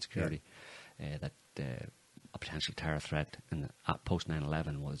Homeland Security, that a potential terror threat in post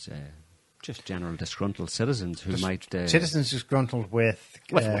 9/11 was just general disgruntled citizens who citizens disgruntled with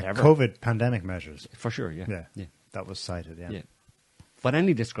COVID pandemic measures. For sure, yeah. That was cited. Yeah. But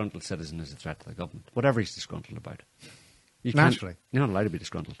any disgruntled citizen is a threat to the government, whatever he's disgruntled about. Naturally, you're not allowed to be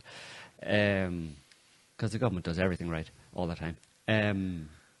disgruntled, because the government does everything right all the time.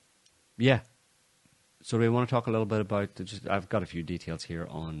 So do we want to talk a little bit about? I've got a few details here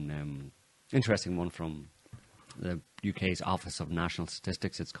on interesting one from the UK's Office of National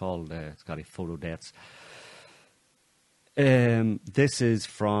Statistics. It's called Scotty Photo Deaths. This is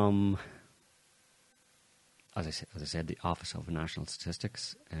from, as I said, the Office of National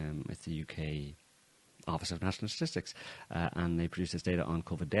Statistics. It's the UK Office of National Statistics, and they produce this data on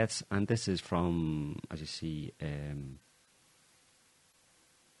COVID deaths. And this is from, as you see,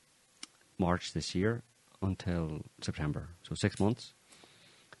 March this year until September, so 6 months.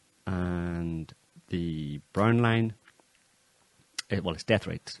 And the brown line, it's death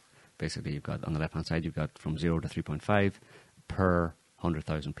rates. Basically, you've got on the left-hand side, you've got from 0 to 3.5 per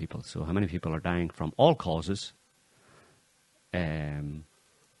 100,000 people. So how many people are dying from all causes over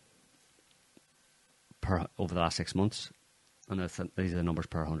the last 6 months? And these are the numbers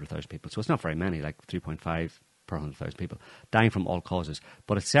per 100,000 people. So it's not very many, like 3.5 per 100,000 people, dying from all causes.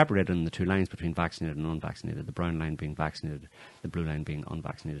 But it's separated in the two lines between vaccinated and unvaccinated, the brown line being vaccinated, the blue line being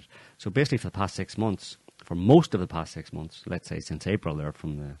unvaccinated. So basically for the past 6 months, for most of the past 6 months, let's say since April there,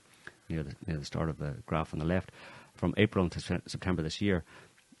 from near the start of the graph on the left, from April to September this year,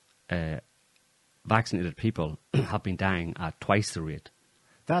 vaccinated people have been dying at twice the rate.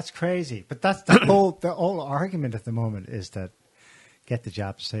 That's crazy. But that's the whole argument at the moment is that get the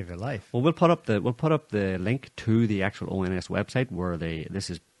jab to save your life. Well, we'll put up the link to the actual ONS website where this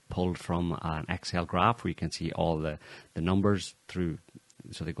is pulled from an Excel graph where you can see all the numbers through.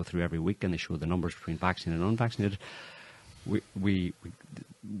 So they go through every week and they show the numbers between vaccinated and unvaccinated.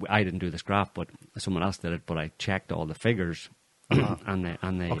 I didn't do this graph, but someone else did it. But I checked all the figures on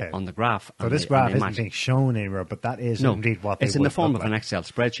the graph. So this graph isn't being shown anywhere, but that is indeed what it's in the form of an Excel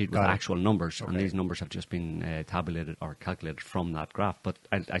spreadsheet with actual numbers, okay. And these numbers have just been tabulated or calculated from that graph. But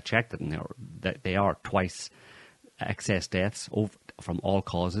I checked it, and they are twice excess deaths from all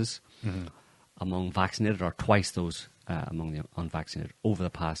causes among vaccinated, or twice those among the unvaccinated over the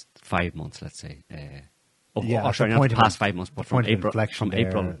past 5 months, let's say. Not the past 5 months, but from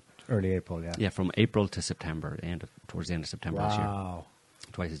April. Early April, yeah. Yeah, from April to September, towards the end of September this year. Wow.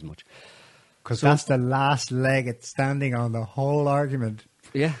 Twice as much. Because that's the last leg it's standing on the whole argument.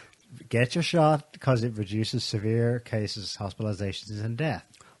 Yeah. Get your shot because it reduces severe cases, hospitalizations, and death.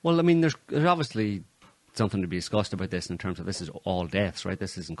 Well, I mean, there's obviously something to be discussed about this in terms of this is all deaths, right?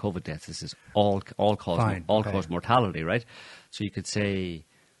 This isn't COVID deaths. This is all cause mortality, right? So you could say,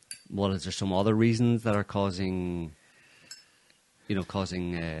 well, is there some other reasons that are causing...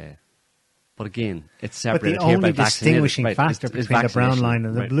 but again, it's separated but the here by only distinguishing vaccinated. factor between the brown line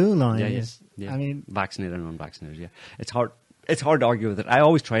and the blue line is, I mean, vaccinated and unvaccinated. Yeah, it's hard. It's hard to argue with it. I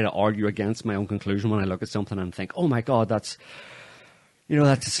always try to argue against my own conclusion when I look at something and think, "Oh my God, that's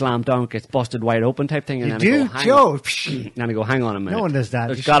a slam dunk. It's busted wide open type thing." And Joe. And I go, "Hang on a minute. No one does that.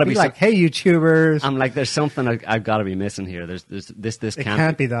 There's got to be like, hey, YouTubers." I'm like, there's something I've got to be missing here. This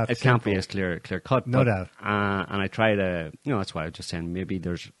can't be that. It can't be as clear cut. No doubt. And I try to, that's why I was just saying maybe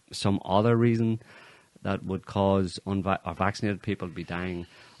there's some other reason that would cause vaccinated people to be dying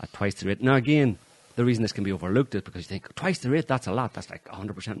at twice the rate. Now again, the reason this can be overlooked is because you think twice the rate, that's a lot. That's like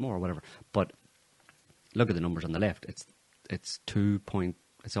 100% more or whatever. But look at the numbers on the left. It's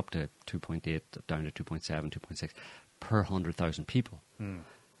up to 2.8, down to 2.7, 2.6 per 100,000 people.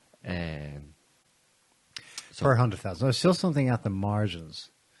 Per 100,000. There's still something at the margins.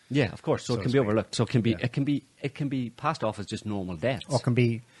 Yeah, of course. So it can be overlooked. So it can be passed off as just normal deaths, or can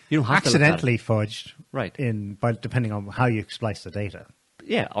be don't have accidentally fudged, right? Depending on how you splice the data.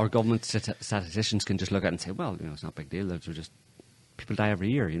 Yeah, or government statisticians can just look at it and say, well, it's not a big deal. Those are just people die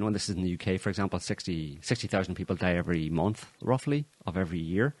every year. And this is in the UK, for example, 60,000 people die every month, roughly, of every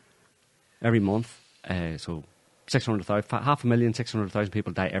year. Every month. So 500,000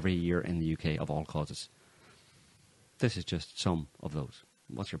 people die every year in the UK of all causes. This is just some of those.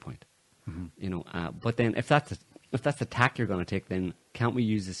 What's your point? Mm-hmm. But then if that's the tack you're going to take, then can't we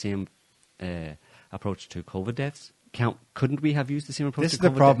use the same approach to COVID deaths? Couldn't we have used the same approach This to is the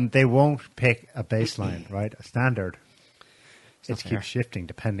COVID problem. They won't pick a baseline, right? A standard. It fair. keeps shifting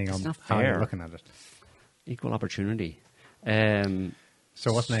depending on how fair. you're looking at it. Equal opportunity.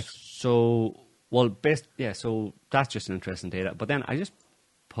 So what's next? So that's just an interesting data. But then I just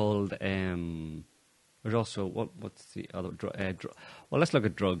pulled. There's also what's the other? Well, let's look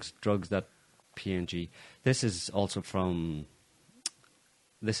at drugs. Drugs.png. This is also from.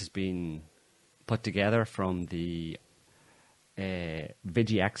 This has been put together from the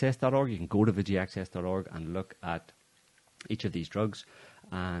VigiAccess.org. You can go to VigiAccess.org and look at each of these drugs,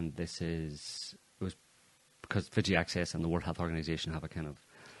 and it was because VigiAccess and the World Health Organization have a kind of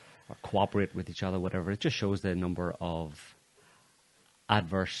or cooperate with each other, whatever. It just shows the number of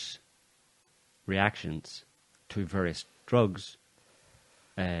adverse reactions to various drugs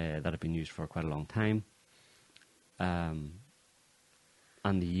that have been used for quite a long time,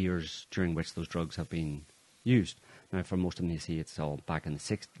 and the years during which those drugs have been used. Now, for most of them, you see it's all back in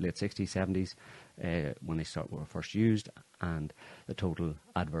the late 60s, 70s, when they were first used, and the total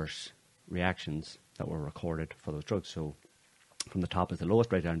adverse reactions that were recorded for those drugs. So from the top is the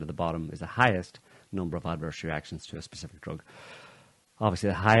lowest, right down to the bottom is the highest number of adverse reactions to a specific drug. Obviously,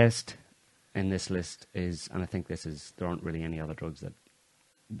 the highest in this list is, and I think there aren't really any other drugs that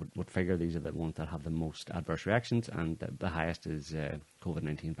would figure. These are the ones that have the most adverse reactions, and the highest is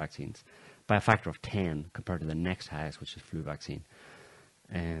COVID-19 vaccines, by a factor of 10 compared to the next highest, which is flu vaccine.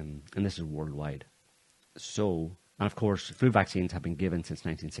 And this is worldwide. So, and of course, flu vaccines have been given since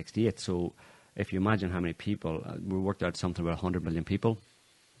 1968. So if you imagine how many people, we worked out something about 100 million people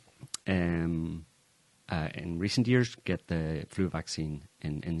in recent years get the flu vaccine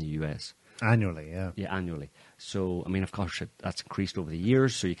in the US. Annually, yeah. Yeah, annually. So, I mean, of course, that's increased over the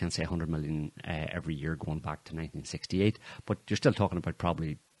years, so you can say 100 million every year going back to 1968. But you're still talking about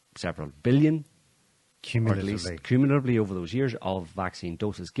probably several billion, or at least cumulatively over those years, of vaccine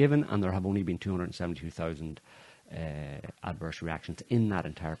doses given, and there have only been 272,000 adverse reactions in that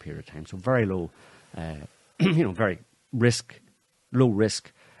entire period of time. So very low, very low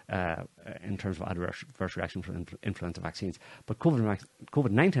risk in terms of adverse reaction for influenza vaccines. But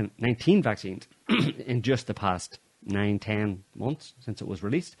COVID-19 vaccines in just the past 9-10 months since it was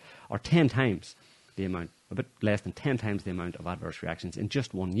released are 10 times the amount, a bit less than 10 times the amount of adverse reactions in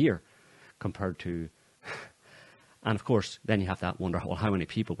just 1 year compared to... And of course, then you have to wonder, well, how many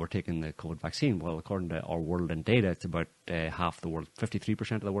people were taking the COVID vaccine? Well, according to our World in data, it's about half the world,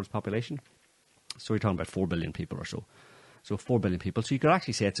 53% of the world's population. So you're talking about 4 billion people or so. So 4 billion people. So you could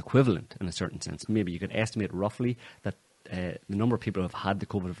actually say it's equivalent in a certain sense. Maybe you could estimate roughly that the number of people who have had the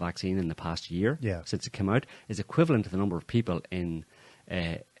COVID vaccine in the past year, since it came out, is equivalent to the number of people in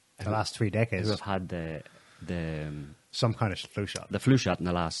the last 3 decades who have had the some kind of flu shot. The flu shot in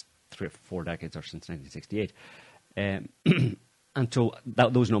the last 3 or 4 decades, or since 1968. And so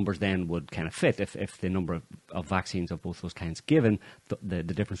those numbers then would kind of fit if the number of vaccines of both those kinds given, the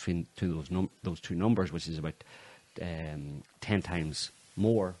difference between those two numbers, which is about 10 times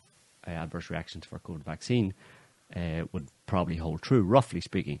more adverse reactions for a COVID vaccine, would probably hold true, roughly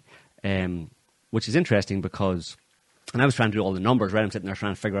speaking. Which is interesting because, and I was trying to do all the numbers, right? I'm sitting there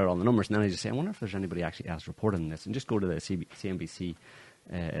trying to figure out all the numbers, and then I just say, I wonder if there's anybody actually else reporting this, and just go to the CNBC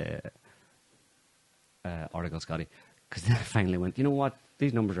article, Scotty, because then I finally went, you know what?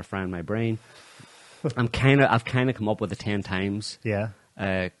 These numbers are frying my brain. I've kind of come up with the 10 times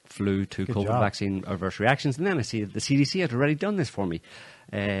flu to Good COVID job. vaccine adverse reactions, and then I see that the CDC has already done this for me.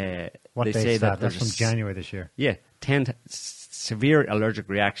 What they day say is that That's from January this year. Yeah, 10 severe allergic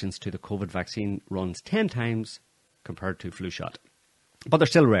reactions to the COVID vaccine runs 10 times compared to flu shot. But they're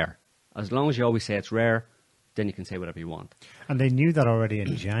still rare. As long as you always say it's rare, then you can say whatever you want. And they knew that already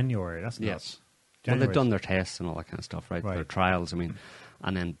in January. That's nuts. Yes. Well, they've done their tests and all that kind of stuff, right? Their trials, I mean.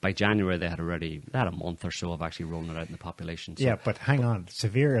 And then by January, they had a month or so of actually rolling it out in the population. So. Yeah, but hang on.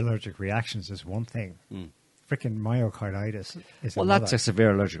 Severe allergic reactions is one thing. Freaking myocarditis is another. Well, that's a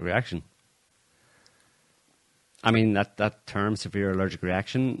severe allergic reaction. I mean, that term, severe allergic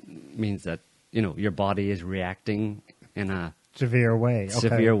reaction, means that, your body is reacting in a severe way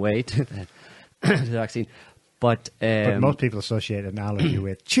to the vaccine. But most people associate an allergy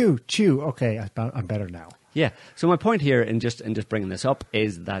with chew. Okay, I'm better now. Yeah. So my point here in just bringing this up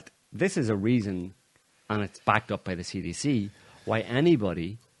is that this is a reason, and it's backed up by the CDC, why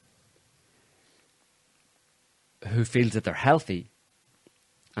anybody who feels that they're healthy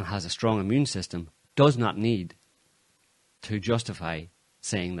and has a strong immune system does not need to justify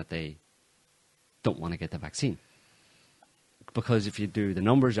saying that they don't want to get the vaccine. Because if you do the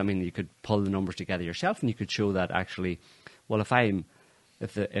numbers, I mean, you could pull the numbers together yourself, and you could show that actually, well, if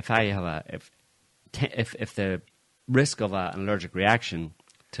the risk of an allergic reaction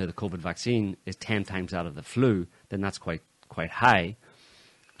to the COVID vaccine is 10 times out of the flu, then that's quite high.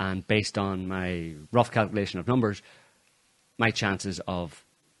 And based on my rough calculation of numbers, my chances of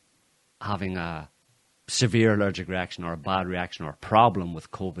having a severe allergic reaction or a bad reaction or a problem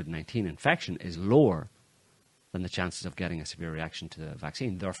with COVID-19 infection is lower than the chances of getting a severe reaction to the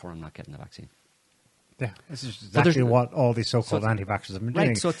vaccine. Therefore, I'm not getting the vaccine. Yeah, this is exactly what all these so-called anti-vaxxers have been doing.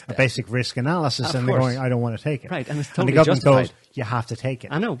 Right, so a basic risk analysis, and they're going, I don't want to take it. Right, and it's totally the government justified. goes, you have to take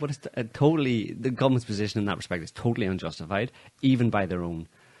it. I know, but it's totally, the government's position in that respect is totally unjustified, even by their own,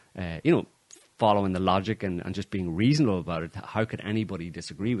 following the logic and just being reasonable about it. How could anybody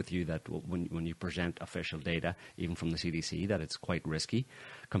disagree with you that when you present official data, even from the CDC, that it's quite risky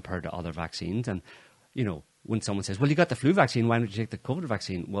compared to other vaccines? And, when someone says, well, you got the flu vaccine, why don't you take the COVID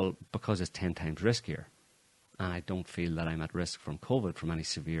vaccine? Well, because it's 10 times riskier. and I don't feel that I'm at risk from COVID, from any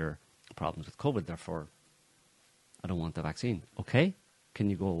severe problems with COVID. Therefore, I don't want the vaccine. Okay, can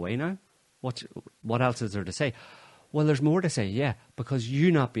you go away now? What else is there to say? Well, there's more to say, yeah, because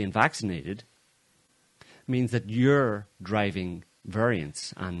you not being vaccinated means that you're driving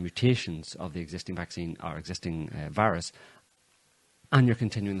variants and mutations of the existing vaccine or existing virus, and you're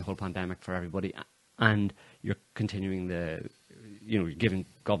continuing the whole pandemic for everybody, and you're continuing you're giving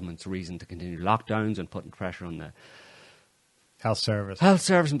governments reason to continue lockdowns and putting pressure on the Health service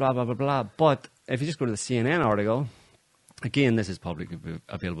and blah, blah, blah, blah. But if you just go to the CNN article, again, this is publicly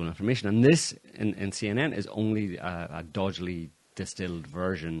available information, and this in CNN is only a dodgily distilled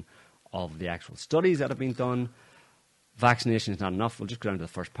version of the actual studies that have been done. Vaccination is not enough. We'll just go down to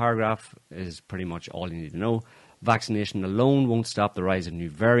the first paragraph, is pretty much all you need to know. Vaccination alone won't stop the rise of new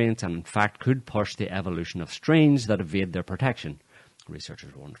variants and, in fact, could push the evolution of strains that evade their protection,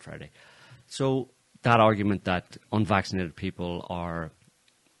 researchers warned Friday. So that argument that unvaccinated people are,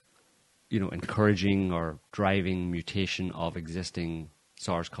 encouraging or driving mutation of existing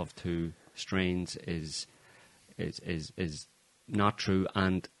SARS-CoV-2 strains is not true,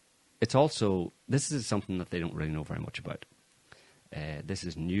 and it's also, this is something that they don't really know very much about. This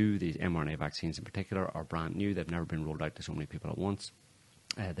is new. These mRNA vaccines in particular are brand new. They've never been rolled out to so many people at once.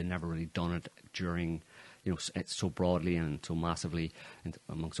 They've never really done it during, so broadly and so massively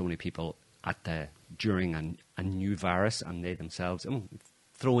among so many people during a new virus, and they themselves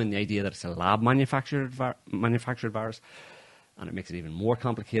throw in the idea that it's a lab manufactured virus, and it makes it even more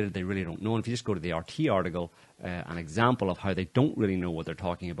complicated. They really don't know. And if you just go to the RT article, an example of how they don't really know what they're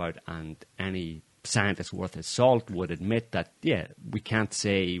talking about, and any scientist worth his salt would admit that, yeah, we can't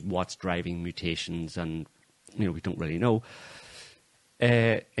say what's driving mutations, and we don't really know.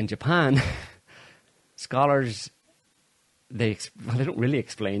 In Japan, scholars, they don't really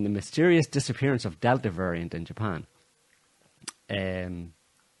explain the mysterious disappearance of Delta variant in Japan.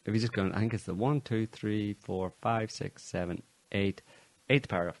 If you just go, I think it's the 1, 2, 3, 4, 5, 6, 7, 8, 8th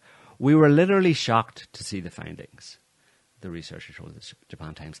paragraph. We were literally shocked to see the findings, the researchers told the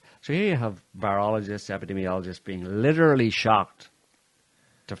Japan Times. So here you have virologists, epidemiologists being literally shocked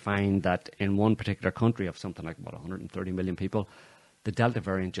to find that in one particular country of something like, 130 million people, the Delta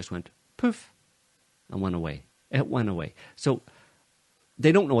variant just went poof and went away. It went away. So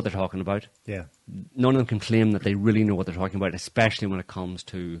they don't know what they're talking about. Yeah. None of them can claim that they really know what they're talking about, especially when it comes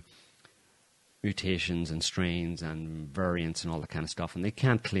to mutations and strains and variants and all that kind of stuff. And they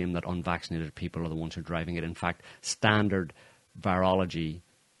can't claim that unvaccinated people are the ones who are driving it. In fact, standard virology,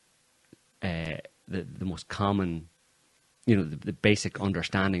 the most common, the basic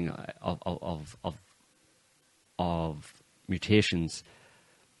understanding of mutations,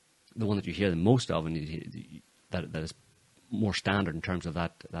 the one that you hear the most of, and that is more standard in terms of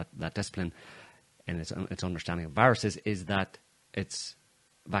that discipline and its understanding of viruses, is that it's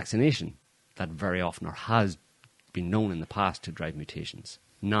vaccination that very often, or has been known in the past, to drive mutations.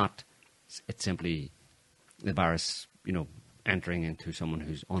 Not it's simply the virus, entering into someone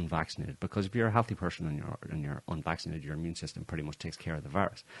who's unvaccinated. Because if you're a healthy person and you're unvaccinated, your immune system pretty much takes care of the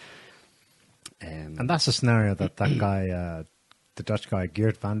virus. And that's a scenario that guy, the Dutch guy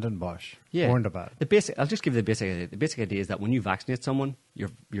Geert van den Bosch, warned about. I'll just give you the basic idea. The basic idea is that when you vaccinate someone, you're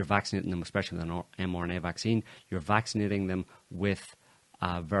vaccinating them, especially with an mRNA vaccine. You're vaccinating them with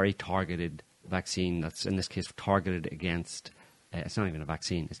a very targeted vaccine that's, in this case, targeted against, it's not even a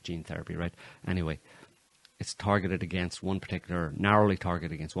vaccine, it's gene therapy, right? Anyway, it's targeted against narrowly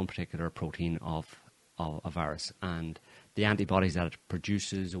targeted against one particular protein of a virus. And the antibodies that it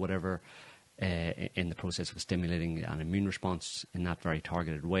produces or whatever, in the process of stimulating an immune response in that very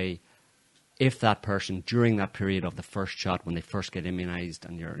targeted way, if that person, during that period of the first shot, when they first get immunized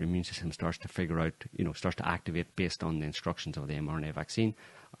and your immune system starts to figure out, starts to activate based on the instructions of the mRNA vaccine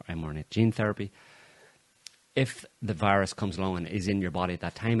or mRNA gene therapy, if the virus comes along and is in your body at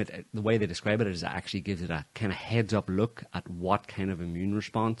that time, the way they describe it is it actually gives it a kind of heads-up look at what kind of immune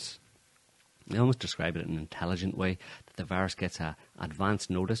response. They almost describe it in an intelligent way, that the virus gets an advance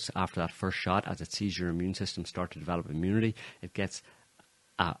notice after that first shot. As it sees your immune system start to develop immunity, it gets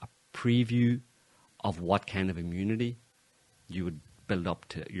a preview of what kind of immunity you're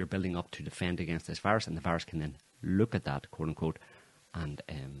building up to defend against this virus, and the virus can then look at that, quote unquote, and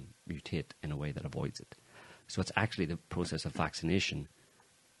mutate in a way that avoids it. So it's actually the process of vaccination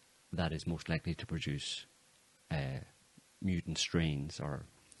that is most likely to produce mutant strains or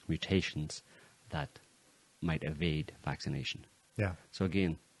mutations that might evade vaccination. Yeah. So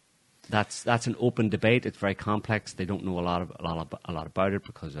again, that's an open debate. It's very complex. They don't know a lot about it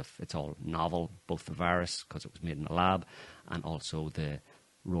because it's all novel, both the virus because it was made in a lab, and also the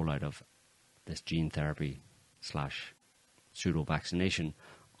rollout of this gene therapy pseudo vaccination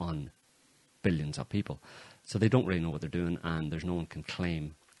on billions of people. So they don't really know what they're doing, and there's no one can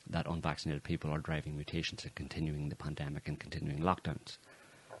claim that unvaccinated people are driving mutations and continuing the pandemic and continuing lockdowns.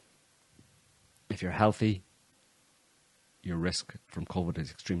 If you're healthy, your risk from COVID is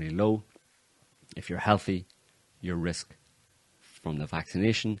extremely low. If you're healthy, your risk from the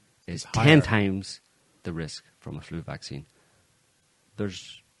vaccination is 10 times the risk from a flu vaccine.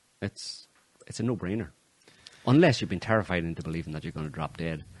 It's a no-brainer. Unless you've been terrified into believing that you're going to drop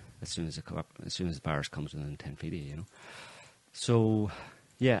dead as soon as the virus comes within 10 feet of you, you know. So,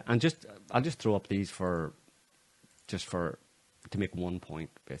 yeah, and I'll just throw up these to make one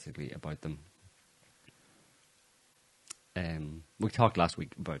point, basically, about them. We talked last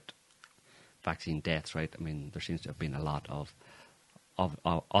week about vaccine deaths, right? I mean, there seems to have been a lot of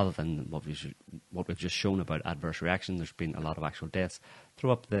other than what we've just shown about adverse reaction. There's been a lot of actual deaths.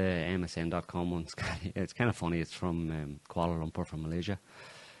 Throw up the MSN.com one. It's kind of funny. It's from Kuala Lumpur, from Malaysia.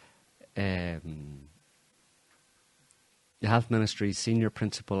 The Health Ministry's Senior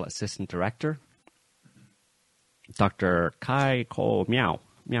Principal Assistant Director, Dr. Kai Ko Miao,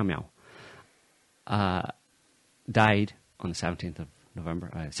 died on the 17th of November.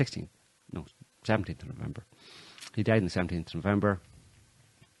 17th of November. He died on the 17th of November.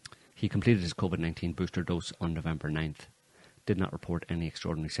 He completed his COVID-19 booster dose on November 9th. Did not report any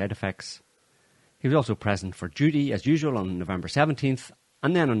extraordinary side effects. He was also present for duty, as usual, on November 17th,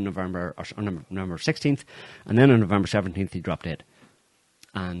 and then on November 16th, and then on November 17th he dropped dead.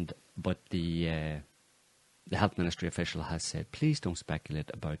 But the Health Ministry official has said, please don't speculate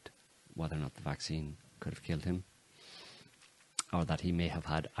about whether or not the vaccine could have killed him, or that he may have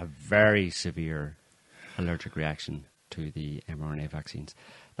had a very severe allergic reaction to the mRNA vaccines.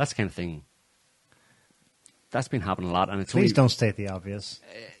 That's the kind of thing that's been happening a lot. And it's Please don't state the obvious.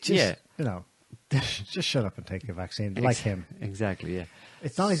 Yeah. You know, just shut up and take a vaccine, like him. Exactly, yeah.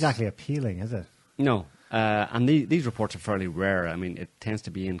 It's not exactly appealing, is it? No. And these reports are fairly rare. I mean, it tends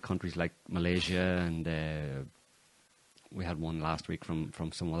to be in countries like Malaysia, and we had one last week from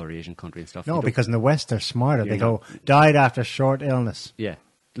some other Asian country and stuff. No, because in the West they're smarter. They not, go, died after short illness. Yeah.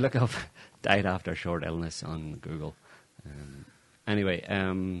 Look up died after short illness on Google. Anyway,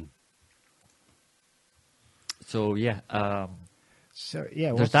 so yeah.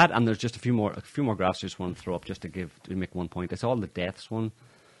 There's that, and there's just a few more graphs I just want to throw up just to make one point. It's all the deaths one.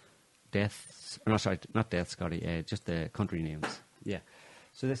 Deaths, no, sorry, not deaths, Scotty. Just the country names. Yeah.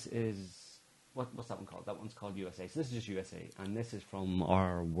 So this is what's that one called? That one's called USA. So this is just USA, and this is from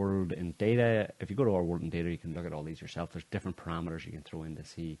Our World in Data. If you go to Our World in Data, you can look at all these yourself. There's different parameters you can throw in to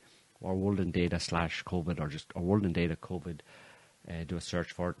see Our World in Data /COVID, or just Our World in Data COVID. Do a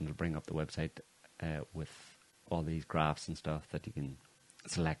search for it, and it'll bring up the website with all these graphs and stuff that you can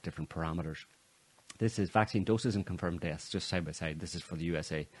select different parameters. This is vaccine doses and confirmed deaths, just side by side. This is for the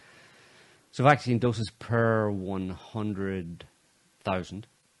USA. So vaccine doses per 100,000.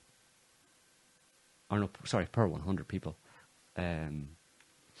 Or no, sorry, per 100 people. Let's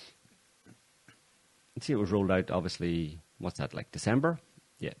see, it was rolled out, obviously, what's that, like December?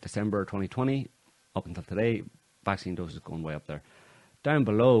 Yeah, December 2020, up until today, vaccine doses going way up there. Down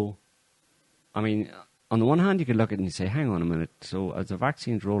below, I mean, on the one hand, you could look at it and you say, hang on a minute, so as the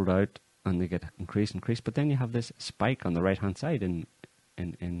vaccines rolled out and they get increased, but then you have this spike on the right-hand side in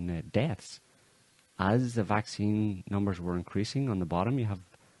deaths. As the vaccine numbers were increasing on the bottom, you have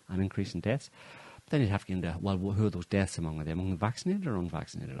an increase in deaths. But then you'd have to get into, well, who are those deaths among? Are they among the vaccinated or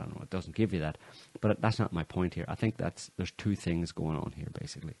unvaccinated? I don't know. It doesn't give you that. But that's not my point here. I think there's two things going on here,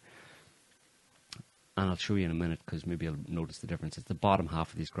 basically. And I'll show you in a minute, because maybe you'll notice the difference. It's the bottom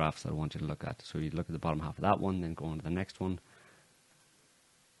half of these graphs that I want you to look at. So you look at the bottom half of that one, then go on to the next one.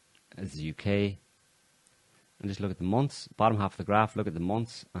 It's the UK. And just look at the months. Bottom half of the graph, look at the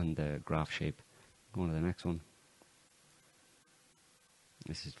months and the graph shape. Go on to the next one.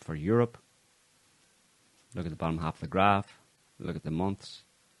 This is for Europe. Look at the bottom half of the graph. Look at the months.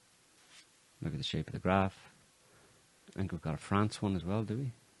 Look at the shape of the graph. I think we've got a France one as well, do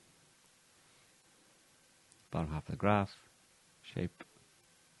we? Bottom half of the graph. Shape.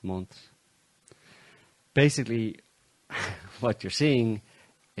 Months. Basically, what you're seeing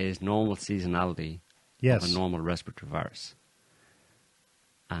is normal seasonality of a normal respiratory virus.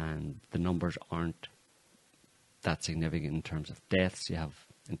 And the numbers aren't that significant in terms of deaths. You have,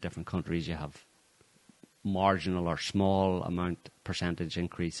 in different countries, you have marginal or small percentage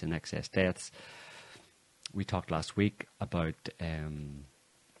increase in excess deaths. We talked last week about, in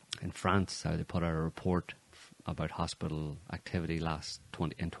France, how they put out a report about hospital activity in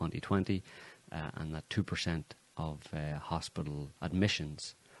 2020, and that 2% of hospital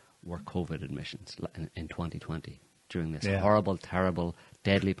admissions were COVID admissions in 2020 during this Yeah. horrible, terrible,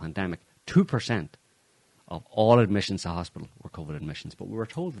 deadly pandemic. 2% of all admissions to hospital were COVID admissions. But we were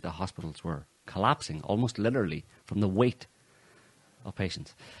told that the hospitals were collapsing, almost literally, from the weight of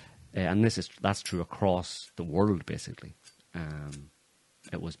patients. And that's true across the world, basically.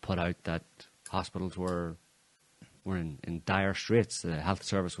 It was put out that hospitals were in dire straits. The health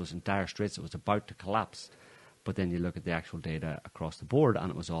service was in dire straits. It was about to collapse. But then you look at the actual data across the board, and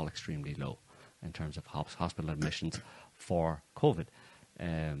it was all extremely low in terms of hospital admissions for COVID.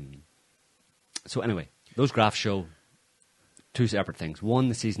 So anyway, those graphs show two separate things. One,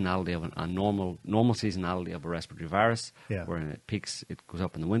 the seasonality of a normal seasonality of a respiratory virus, where it peaks, it goes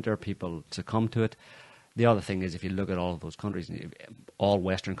up in the winter, people succumb to it. The other thing is, if you look at all of those countries, all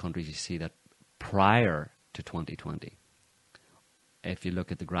Western countries, you see that prior to 2020, if you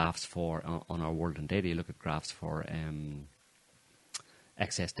look at the graphs for on our World in Data, you look at graphs for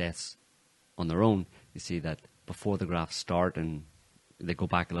excess deaths on their own, you see that before the graphs start, and they go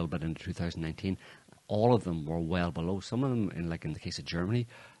back a little bit into 2019, all of them were well below. Some of them, in the case of Germany,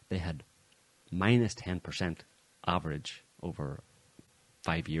 they had minus 10% average over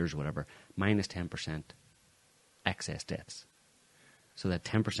 5 years or whatever, minus 10% excess deaths. So that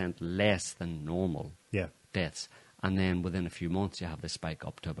 10% less than normal deaths. And then within a few months, you have this spike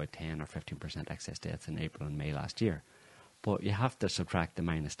up to about 10 or 15% excess deaths in April and May last year. But you have to subtract the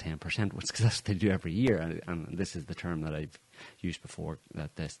minus 10%, which that's what they do every year. And this is the term that I've used before,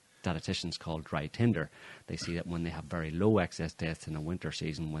 that the statisticians call dry tinder. They see that when they have very low excess deaths in a winter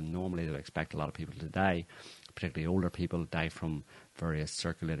season, when normally they would expect a lot of people to die, particularly older people, die from various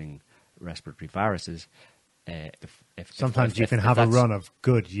circulating respiratory viruses. Sometimes you can have a run of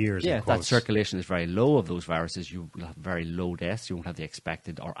good years. Yeah, if that circulation is very low of those viruses, you will have very low deaths. You won't have the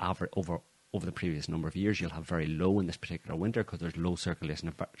expected or average over the previous number of years. You'll have very low in this particular winter because there's low circulation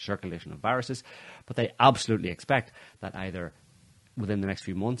of viruses. But they absolutely expect that either within the next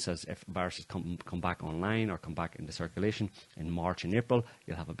few months, as if viruses come back online or come back into circulation in March and April,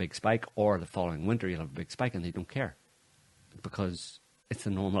 you'll have a big spike, or the following winter you'll have a big spike, and they don't care because it's the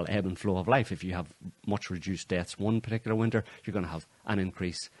normal ebb and flow of life. If you have much reduced deaths one particular winter, you're going to have an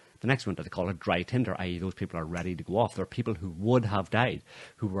increase the next winter. They call it dry tinder, i.e. those people are ready to go off. There are people who would have died,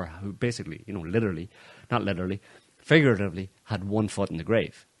 who basically, literally, not literally, figuratively, had one foot in the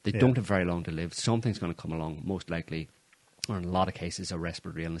grave. They don't have very long to live. Something's going to come along, most likely, or in a lot of cases, a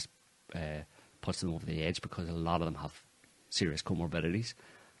respiratory illness puts them over the edge because a lot of them have serious comorbidities.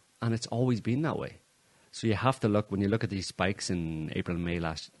 And it's always been that way. So you have to look, when you look at these spikes in April and May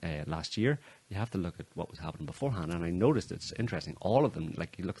last year, you have to look at what was happening beforehand. And I noticed it's interesting, all of them,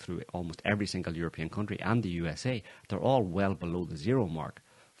 like you look through almost every single European country and the USA, they're all well below the zero mark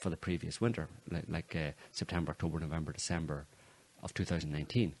for the previous winter, like September, October, November, December of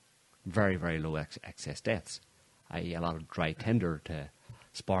 2019. Very, very low excess deaths, i.e. a lot of dry tinder to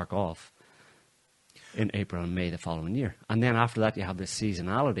spark off in April and May the following year. And then after that, you have this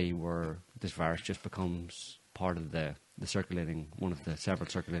seasonality where this virus just becomes part of the circulating, one of the several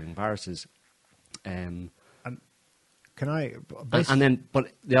circulating viruses. And can I... And then,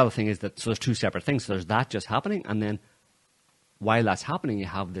 but the other thing is that, so there's two separate things. So there's that just happening, and then while that's happening, you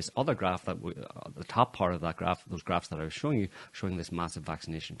have this other graph, that the top part of that graph, those graphs that I was showing you, showing this massive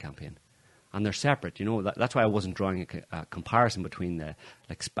vaccination campaign. And they're separate, that's why I wasn't drawing a comparison between the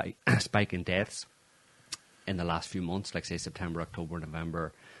spike in deaths in the last few months, like say September, October,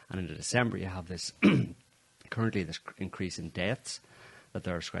 November, and into December. You have this currently this increase in deaths that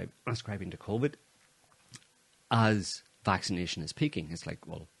they're ascribing to COVID as vaccination is peaking. It's like,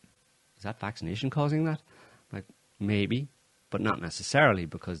 well, is that vaccination causing that? Like, maybe, but not necessarily,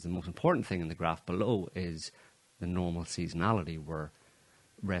 because the most important thing in the graph below is the normal seasonality, where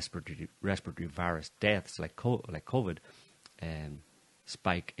respiratory virus deaths like COVID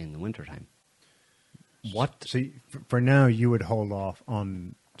spike in the wintertime. So for now, you would hold off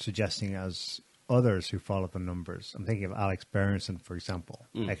on suggesting, as others who follow the numbers. I'm thinking of Alex Berenson, for example,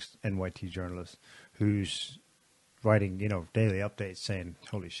 ex-NYT journalist, who's writing, daily updates saying,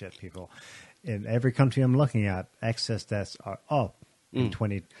 holy shit, people, in every country I'm looking at, excess deaths are up in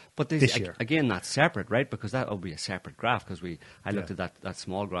this year. Again, that's separate, right? Because that will be a separate graph, because I looked at that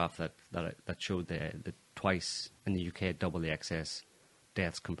small graph that showed the twice in the UK, double the excess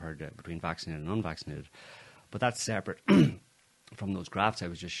deaths compared to between vaccinated and unvaccinated. But that's separate from those graphs I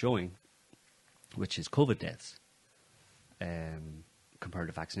was just showing, which is COVID deaths compared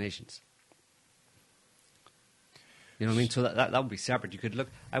to vaccinations. You know what I mean? So that would be separate. You could look,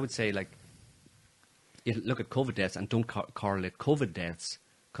 I would say, like, you look at COVID deaths and don't correlate COVID deaths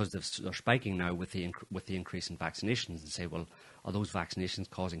because they're spiking now with the increase in vaccinations, and say, well, are those vaccinations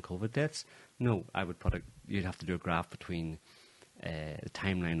causing COVID deaths? No, I would you'd have to do a graph between the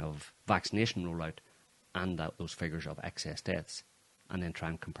timeline of vaccination rollout and those figures of excess deaths, and then try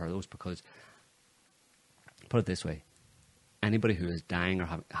and compare those, because, put it this way, anybody who is dying or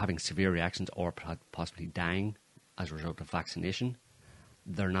having severe reactions or possibly dying as a result of vaccination,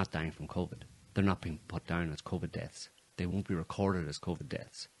 they're not dying from COVID. They're not being put down as COVID deaths. They won't be recorded as COVID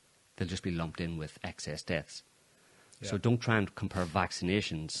deaths. They'll just be lumped in with excess deaths. Yeah. So don't try and compare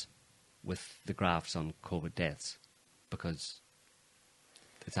vaccinations with the graphs on COVID deaths, because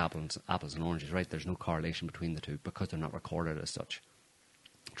it's apples and oranges, right? There's no correlation between the two because they're not recorded as such.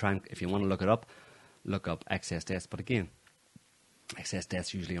 If you want to look it up, look up excess deaths. But again, excess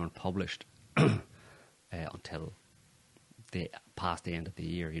deaths usually aren't published until past the end of the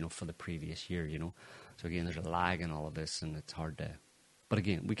year, for the previous year, So again, there's a lag in all of this, and it's hard to... But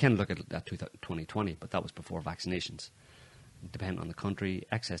again, we can look at 2020, but that was before vaccinations. Depending on the country,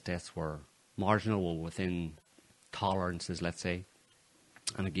 excess deaths were marginal or within tolerances, let's say.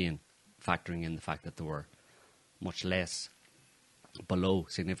 And again, factoring in the fact that there were much less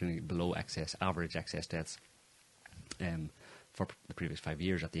significantly below average excess deaths for the previous 5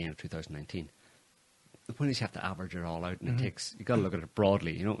 years at the end of 2019. The point is you have to average it all out, and you've got to look at it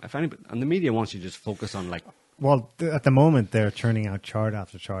broadly. If anybody, and the media wants you to just focus on like... Well, at the moment, they're turning out chart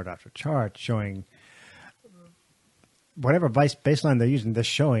after chart after chart showing whatever baseline they're using, they're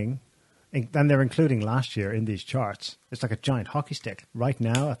showing, and they're including last year in these charts. It's like a giant hockey stick. Right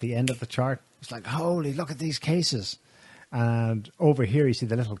now, at the end of the chart, it's like, holy, look at these cases. And over here, you see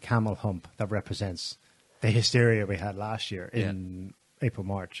the little camel hump that represents the hysteria we had last year in April,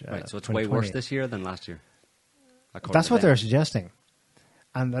 March. Right, so it's way worse this year than last year. That's what they're suggesting.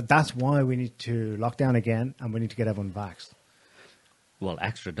 And that's why we need to lock down again, and we need to get everyone vaxxed. Well,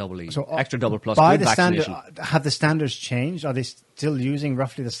 extra double plus by good the vaccination. Have the standards changed? Are they still using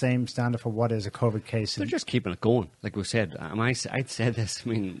roughly the same standard for what is a COVID case? They're just keeping it going. Like we said, I'd said this,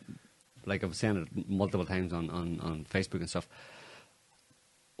 like I've said it multiple times on Facebook and stuff.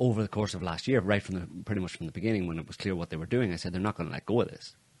 Over the course of last year, pretty much from the beginning, when it was clear what they were doing, I said they're not going to let go of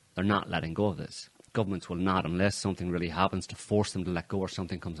this. They're not letting go of this. Governments will not, unless something really happens to force them to let go, or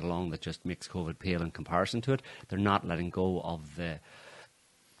something comes along that just makes COVID pale in comparison to it. They're not letting go of the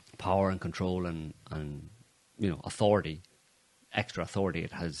power and control and authority, extra authority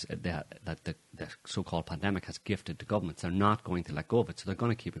that the so-called pandemic has gifted to governments. They're not going to let go of it, so they're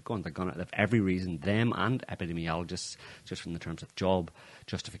going to keep it going. They're going to have every reason, them and epidemiologists, just in the terms of job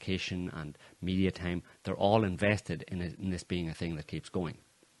justification and media time, they're all invested in this being a thing that keeps going,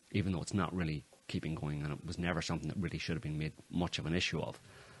 even though it's not really keeping going, and it was never something that really should have been made much of an issue of.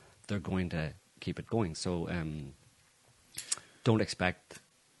 They're going to keep it going. So don't expect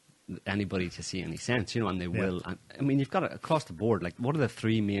anybody to see any sense, and they will. And, you've got it across the board. Like, what are the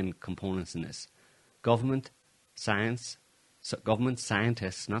three main components in this? Government, scientists,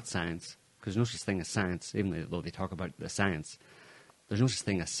 not science, because there's no such thing as science, even though they talk about the science. There's no such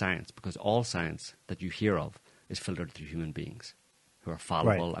thing as science, because all science that you hear of is filtered through human beings who are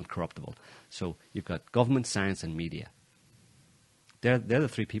fallible and corruptible. So you've got government, science, and media. They're the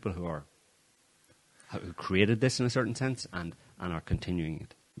three people who created this in a certain sense and are continuing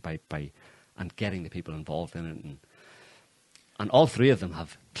it by getting the people involved in it. And all three of them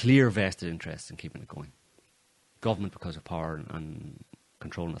have clear vested interests in keeping it going. Government because of power and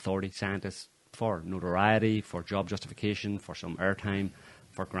control and authority. Scientists for notoriety, for job justification, for some airtime,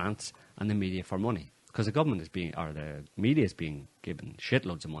 for grants, and the media for money. Because the media is being given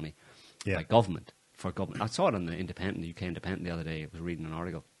shitloads of money by government for government. I saw it on the UK Independent the other day. I was reading an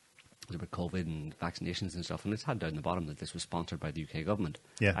article about COVID and vaccinations and stuff, and it's had down the bottom that this was sponsored by the UK government.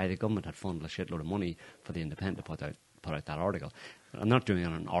 The government had funded a shitload of money for the Independent to put out that article. I'm not doing it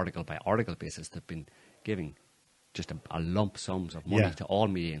on an article by article basis. They've been giving just a lump sums of money to all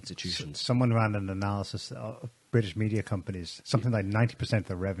media institutions. Someone ran an analysis of British media companies. Something like 90% of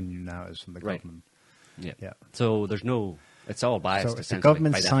the revenue now is from the government. Yeah. So it's all biased. So it's the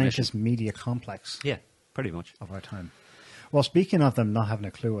government, scientist, media complex. Yeah, pretty much. Of our time. Well, speaking of them not having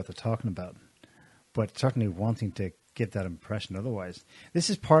a clue what they're talking about, but certainly wanting to give that impression otherwise, this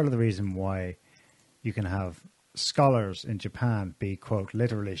is part of the reason why you can have scholars in Japan be, quote,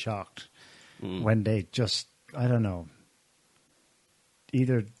 literally shocked when they just, I don't know,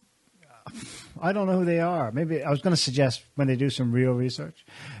 I don't know who they are. Maybe I was going to suggest when they do some real research,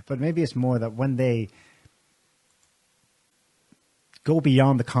 but maybe it's more that when they go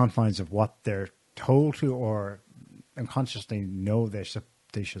beyond the confines of what they're told to or unconsciously know they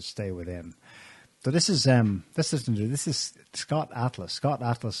should stay within. So this is Scott Atlas. Scott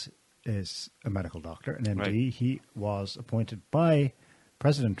Atlas is a medical doctor, an MD. Right. He was appointed by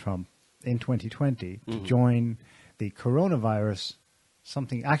President Trump in 2020 to join the coronavirus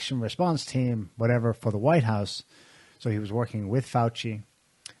action response team, whatever, for the White House. So he was working with Fauci,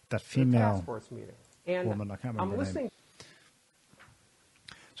 that female task force meeting. And woman. I can't remember I'm her listening. name.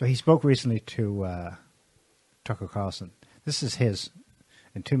 So he spoke recently to Tucker Carlson. This is his,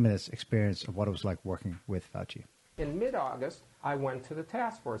 in 2 minutes, experience of what it was like working with Fauci. In mid-August, I went to the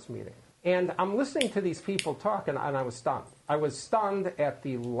task force meeting. And I'm listening to these people talk, and I was stunned. I was stunned at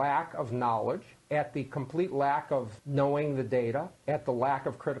the lack of knowledge, at the complete lack of knowing the data, at the lack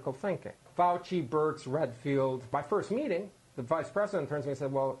of critical thinking. Fauci, Birx, Redfield. My first meeting, the vice president turns to me and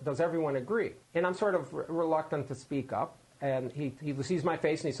said, well, does everyone agree? And I'm sort of reluctant to speak up. And he sees my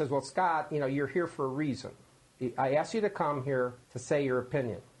face and he says, well, Scott, you're here for a reason. I asked you to come here to say your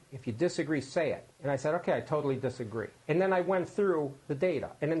opinion. If you disagree, say it. And I said, okay, I totally disagree. And then I went through the data.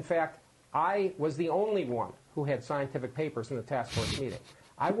 And in fact, I was the only one who had scientific papers in the task force meeting.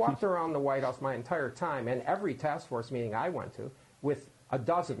 I walked around the White House my entire time, and every task force meeting I went to, with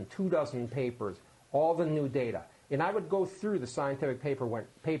 2 papers, all the new data. And I would go through the scientific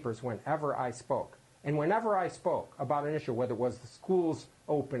papers whenever I spoke. And whenever I spoke about an issue, whether it was the schools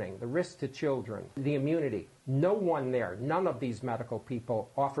opening, the risk to children, the immunity, no one there, none of these medical people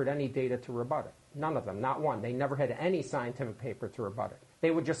offered any data to rebut it. None of them, not one. They never had any scientific paper to rebut it.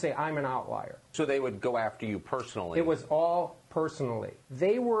 They would just say, I'm an outlier. So they would go after you personally? It was all personally.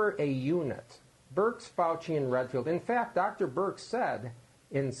 They were a unit. Birx, Fauci, and Redfield. In fact, Dr. Birx said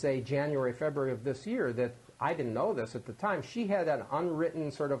in, say, January, February of this year that, I didn't know this at the time, she had an unwritten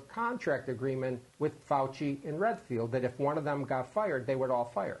sort of contract agreement with Fauci and Redfield that if one of them got fired, they would all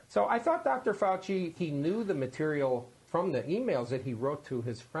fire. So I thought Dr. Fauci, he knew the material from the emails that he wrote to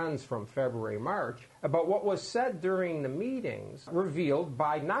his friends from February, March, about what was said during the meetings, revealed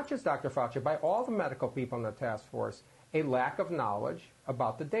by not just Dr. Fauci, by all the medical people in the task force, a lack of knowledge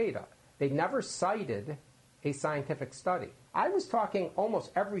about the data. They never cited a scientific study. I was talking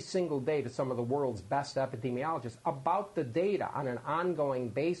almost every single day to some of the world's best epidemiologists about the data on an ongoing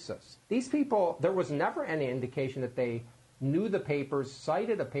basis. These people, there was never any indication that they knew the papers,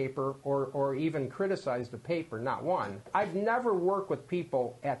 cited a paper, or even criticized a paper, not one. I've never worked with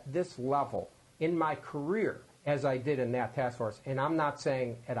people at this level in my career as I did in that task force, and I'm not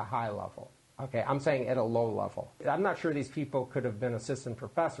saying at a high level. Okay, I'm saying at a low level. I'm not sure these people could have been assistant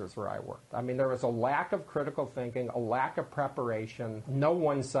professors where I worked. I mean, there was a lack of critical thinking, a lack of preparation. No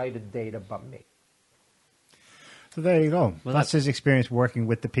one cited data but me. So there you go. Well, that's his experience working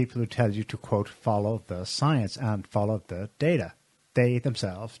with the people who tell you to, quote, follow the science and follow the data. They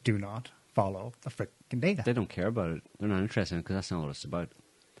themselves do not follow the freaking data. They don't care about it. They're not interested in it because that's not what it's about.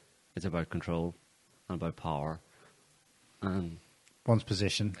 It's about control and about power and one's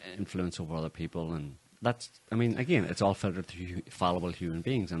position, influence over other people. And that's, I mean, again, it's all filtered through fallible human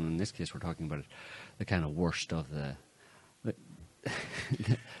beings. And in this case, we're talking about the kind of worst of the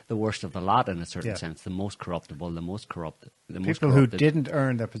worst of the lot in a certain sense, the most corruptible, the most corrupt. People who didn't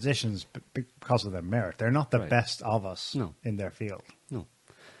earn their positions because of their merit. They're not the best of us in their field. No.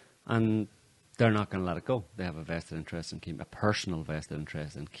 And they're not going to let it go. They have a vested interest in keeping, a personal vested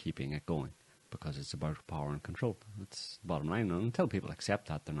interest in keeping it going because it's about power and control. That's the bottom line. And until people accept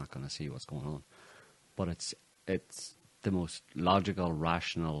that, they're not going to see what's going on. But it's the most logical,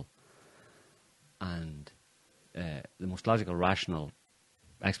 rational, and the most logical, rational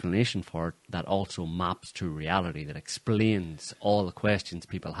explanation for it that also maps to reality, that explains all the questions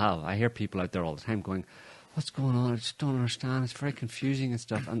people have. I hear people out there all the time going, what's going on? I just don't understand. It's very confusing and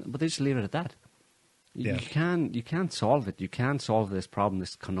stuff. But they just leave it at that. You can't solve it. You can't solve this problem,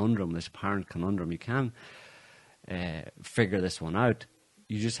 this conundrum, this apparent conundrum. You can figure this one out.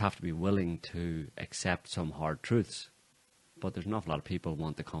 You just have to be willing to accept some hard truths. But there's an awful lot of people who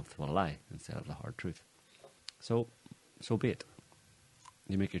want the comfortable lie instead of the hard truth. So be it.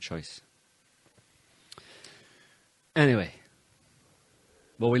 You make your choice. Anyway,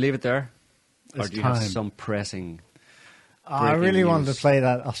 will we leave it there? Or do you have some pressing... I really wanted to play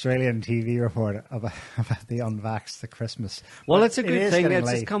that Australian TV report about the unvaxxed, the Christmas. Well, it's a good thing.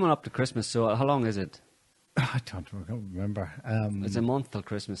 It's coming up to Christmas, so how long is it? I don't remember. It's a month till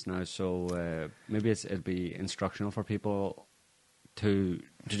Christmas now, so maybe it'll be instructional for people to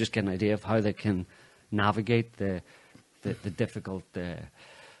just get an idea of how they can navigate the difficult... the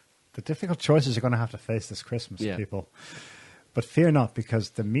difficult choices you're going to have to face this Christmas, people. But fear not,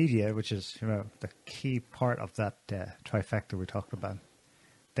 because the media, which is the key part of that trifecta we talked about,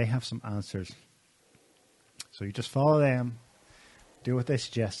 they have some answers. So you just follow them, do what they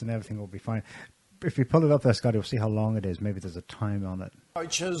suggest, and everything will be fine. if you pull it up there, Scotty, we'll see how long it is. Maybe there's a time on it.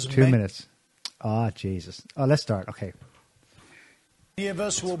 Coaches, 2 minutes. Jesus. Oh, let's start. Okay. Many of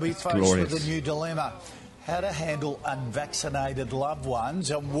us will be faced glorious. with a new dilemma. How to handle unvaccinated loved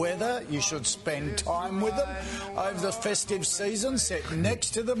ones and whether you should spend time with them over the festive season, sit next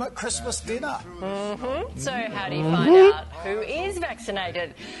to them at Christmas dinner. So how do you find out who is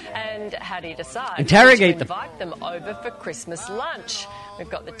vaccinated, and how do you decide Interrogate to invite them over for Christmas lunch? We've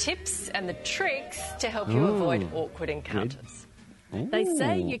got the tips and the tricks to help you avoid awkward encounters. They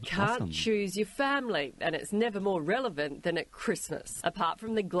say you can't awesome. choose your family, and it's never more relevant than at Christmas. Apart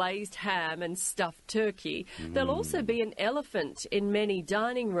from the glazed ham and stuffed turkey, there'll also be an elephant in many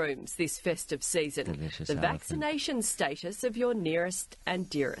dining rooms this festive season. Delicious the elephant. vaccination status of your nearest and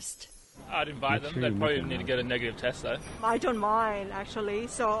dearest. I'd invite them. They'd probably need to get a negative test, though. I don't mind, actually.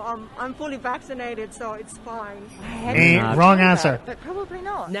 So I'm fully vaccinated, so it's fine. Wrong answer. But probably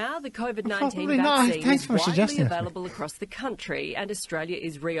not. Now the COVID-19 Probably not. vaccine Thanks is for widely suggesting it. available across the country, and Australia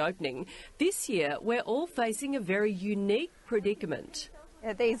is reopening. This year, we're all facing a very unique predicament.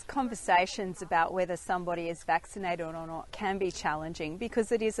 These conversations about whether somebody is vaccinated or not can be challenging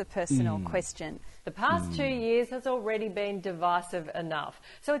because it is a personal question. The past 2 years has already been divisive enough,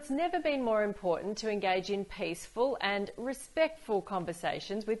 so it's never been more important to engage in peaceful and respectful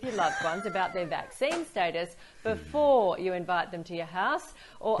conversations with your loved ones about their vaccine status before you invite them to your house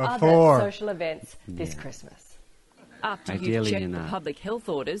or other social events this Christmas. After you've Ideally checked in the a- public health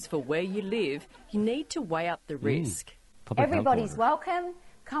orders for where you live, you need to weigh up the risk. Public health Everybody's order. welcome.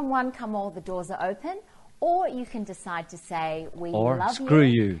 Come one, come all, the doors are open. Or you can decide to say, we Or love screw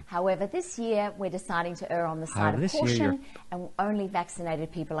you. However, this year we're deciding to err on the side However, of this year caution, and only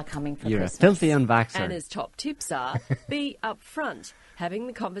vaccinated people are coming for You're Christmas. a filthy unvaxxer. And as top tips are, be upfront. Having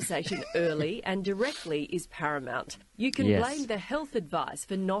the conversation early and directly is paramount. You can Yes. blame the health advice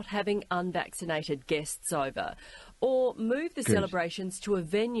for not having unvaccinated guests over, or move the Good. celebrations to a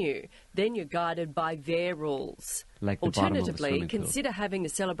venue. Then you're guided by their rules. Like the bottom of a Alternatively, swimming pool. consider having the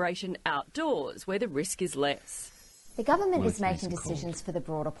celebration outdoors where the risk is less. The government Well, is it's nice making and cold. decisions for the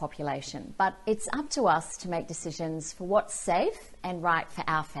broader population, but it's up to us to make decisions for what's safe and right for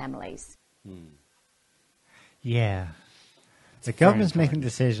our families. Yeah. The government's making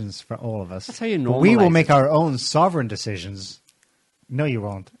decisions for all of us. That's how you But we will normalise make it. our own sovereign decisions. No, you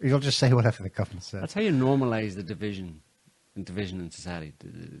won't. You'll just say whatever the government says. That's how you normalise the division in society.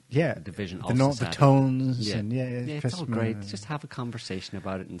 Yeah. The division The of no- the society. tones yeah. and, yeah, it's all Christmas. great. Just have a conversation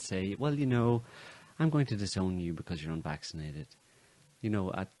about it and say, well, you know, I'm going to disown you because you're unvaccinated. You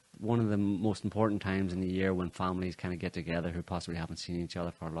know, at one of the most important times in the year when families kind of get together who possibly haven't seen each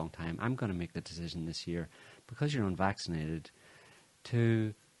other for a long time, I'm going to make the decision this year, because you're unvaccinated,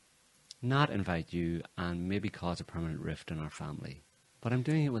 to not invite you and maybe cause a permanent rift in our family. But I'm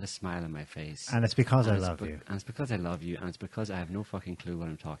doing it with a smile on my face. And it's because I it's love you. And it's because I love you, and it's because I have no fucking clue what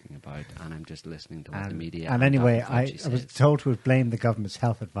I'm talking about, and I'm just listening to what the media And anyway, Dr. I Fauci was says. told to blame the government's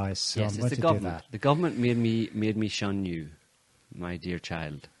health advice, so Yes, I'm it's going the to government. do that. The government made me shun you, my dear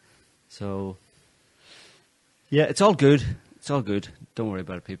child. So, yeah, it's all good. It's all good. Don't worry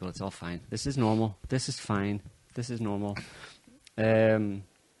about it, people. It's all fine. This is normal. This is fine. This is normal.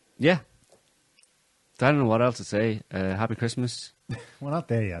 Yeah. I don't know what else to say. Happy Christmas. We're not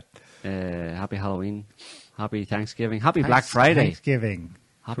there yet. Happy Halloween. Happy Thanksgiving. Happy Black Friday. Thanksgiving.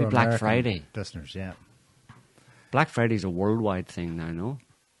 Happy for Black American Friday. listeners, yeah. Black Friday is a worldwide thing now, no?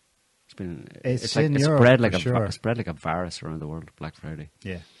 It's been. It's like in it's Europe, spread for like sure. a spread like a virus around the world. Black Friday.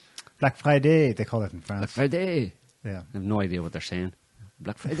 Yeah. Black Friday, they call it in France. Black Friday. Yeah. I have no idea what they're saying.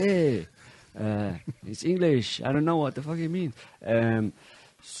 Black Friday. It's English. I don't know what the fuck you mean.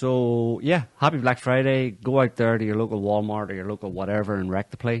 So, yeah, happy Black Friday. Go out there to your local Walmart or your local whatever and wreck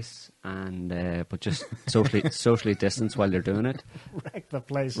the place. But just socially distance while you're doing it. Wreck the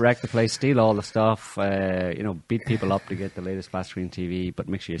place. Wreck the place, steal all the stuff, beat people up to get the latest flat screen TV, but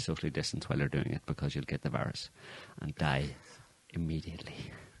make sure you socially distance while you're doing it, because you'll get the virus and die immediately.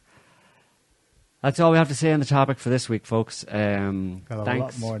 That's all we have to say on the topic for this week, folks. Got a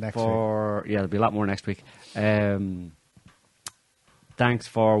lot more next week. Yeah, there'll be a lot more next week. Thanks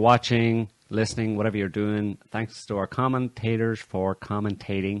for watching, listening, whatever you're doing. Thanks to our commentators for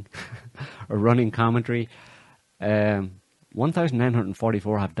commentating or running commentary.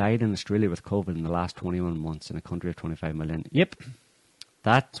 1,944 have died in Australia with COVID in the last 21 months in a country of 25 million. Yep.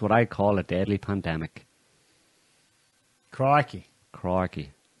 That's what I call a deadly pandemic. Crikey.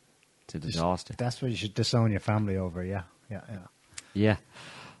 It's a disaster. That's what you should disown your family over, yeah. Yeah.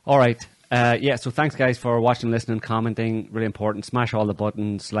 All right. So thanks, guys, for watching, listening, commenting. Really important. Smash all the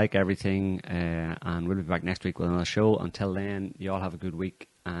buttons, like everything, and we'll be back next week with another show. Until then, you all have a good week.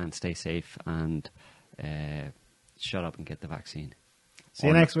 and stay safe and shut up and get the vaccine. See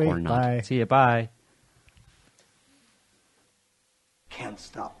you next week. Or not. Bye. See you. Bye. Can't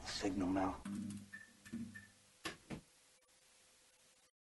stop the signal now.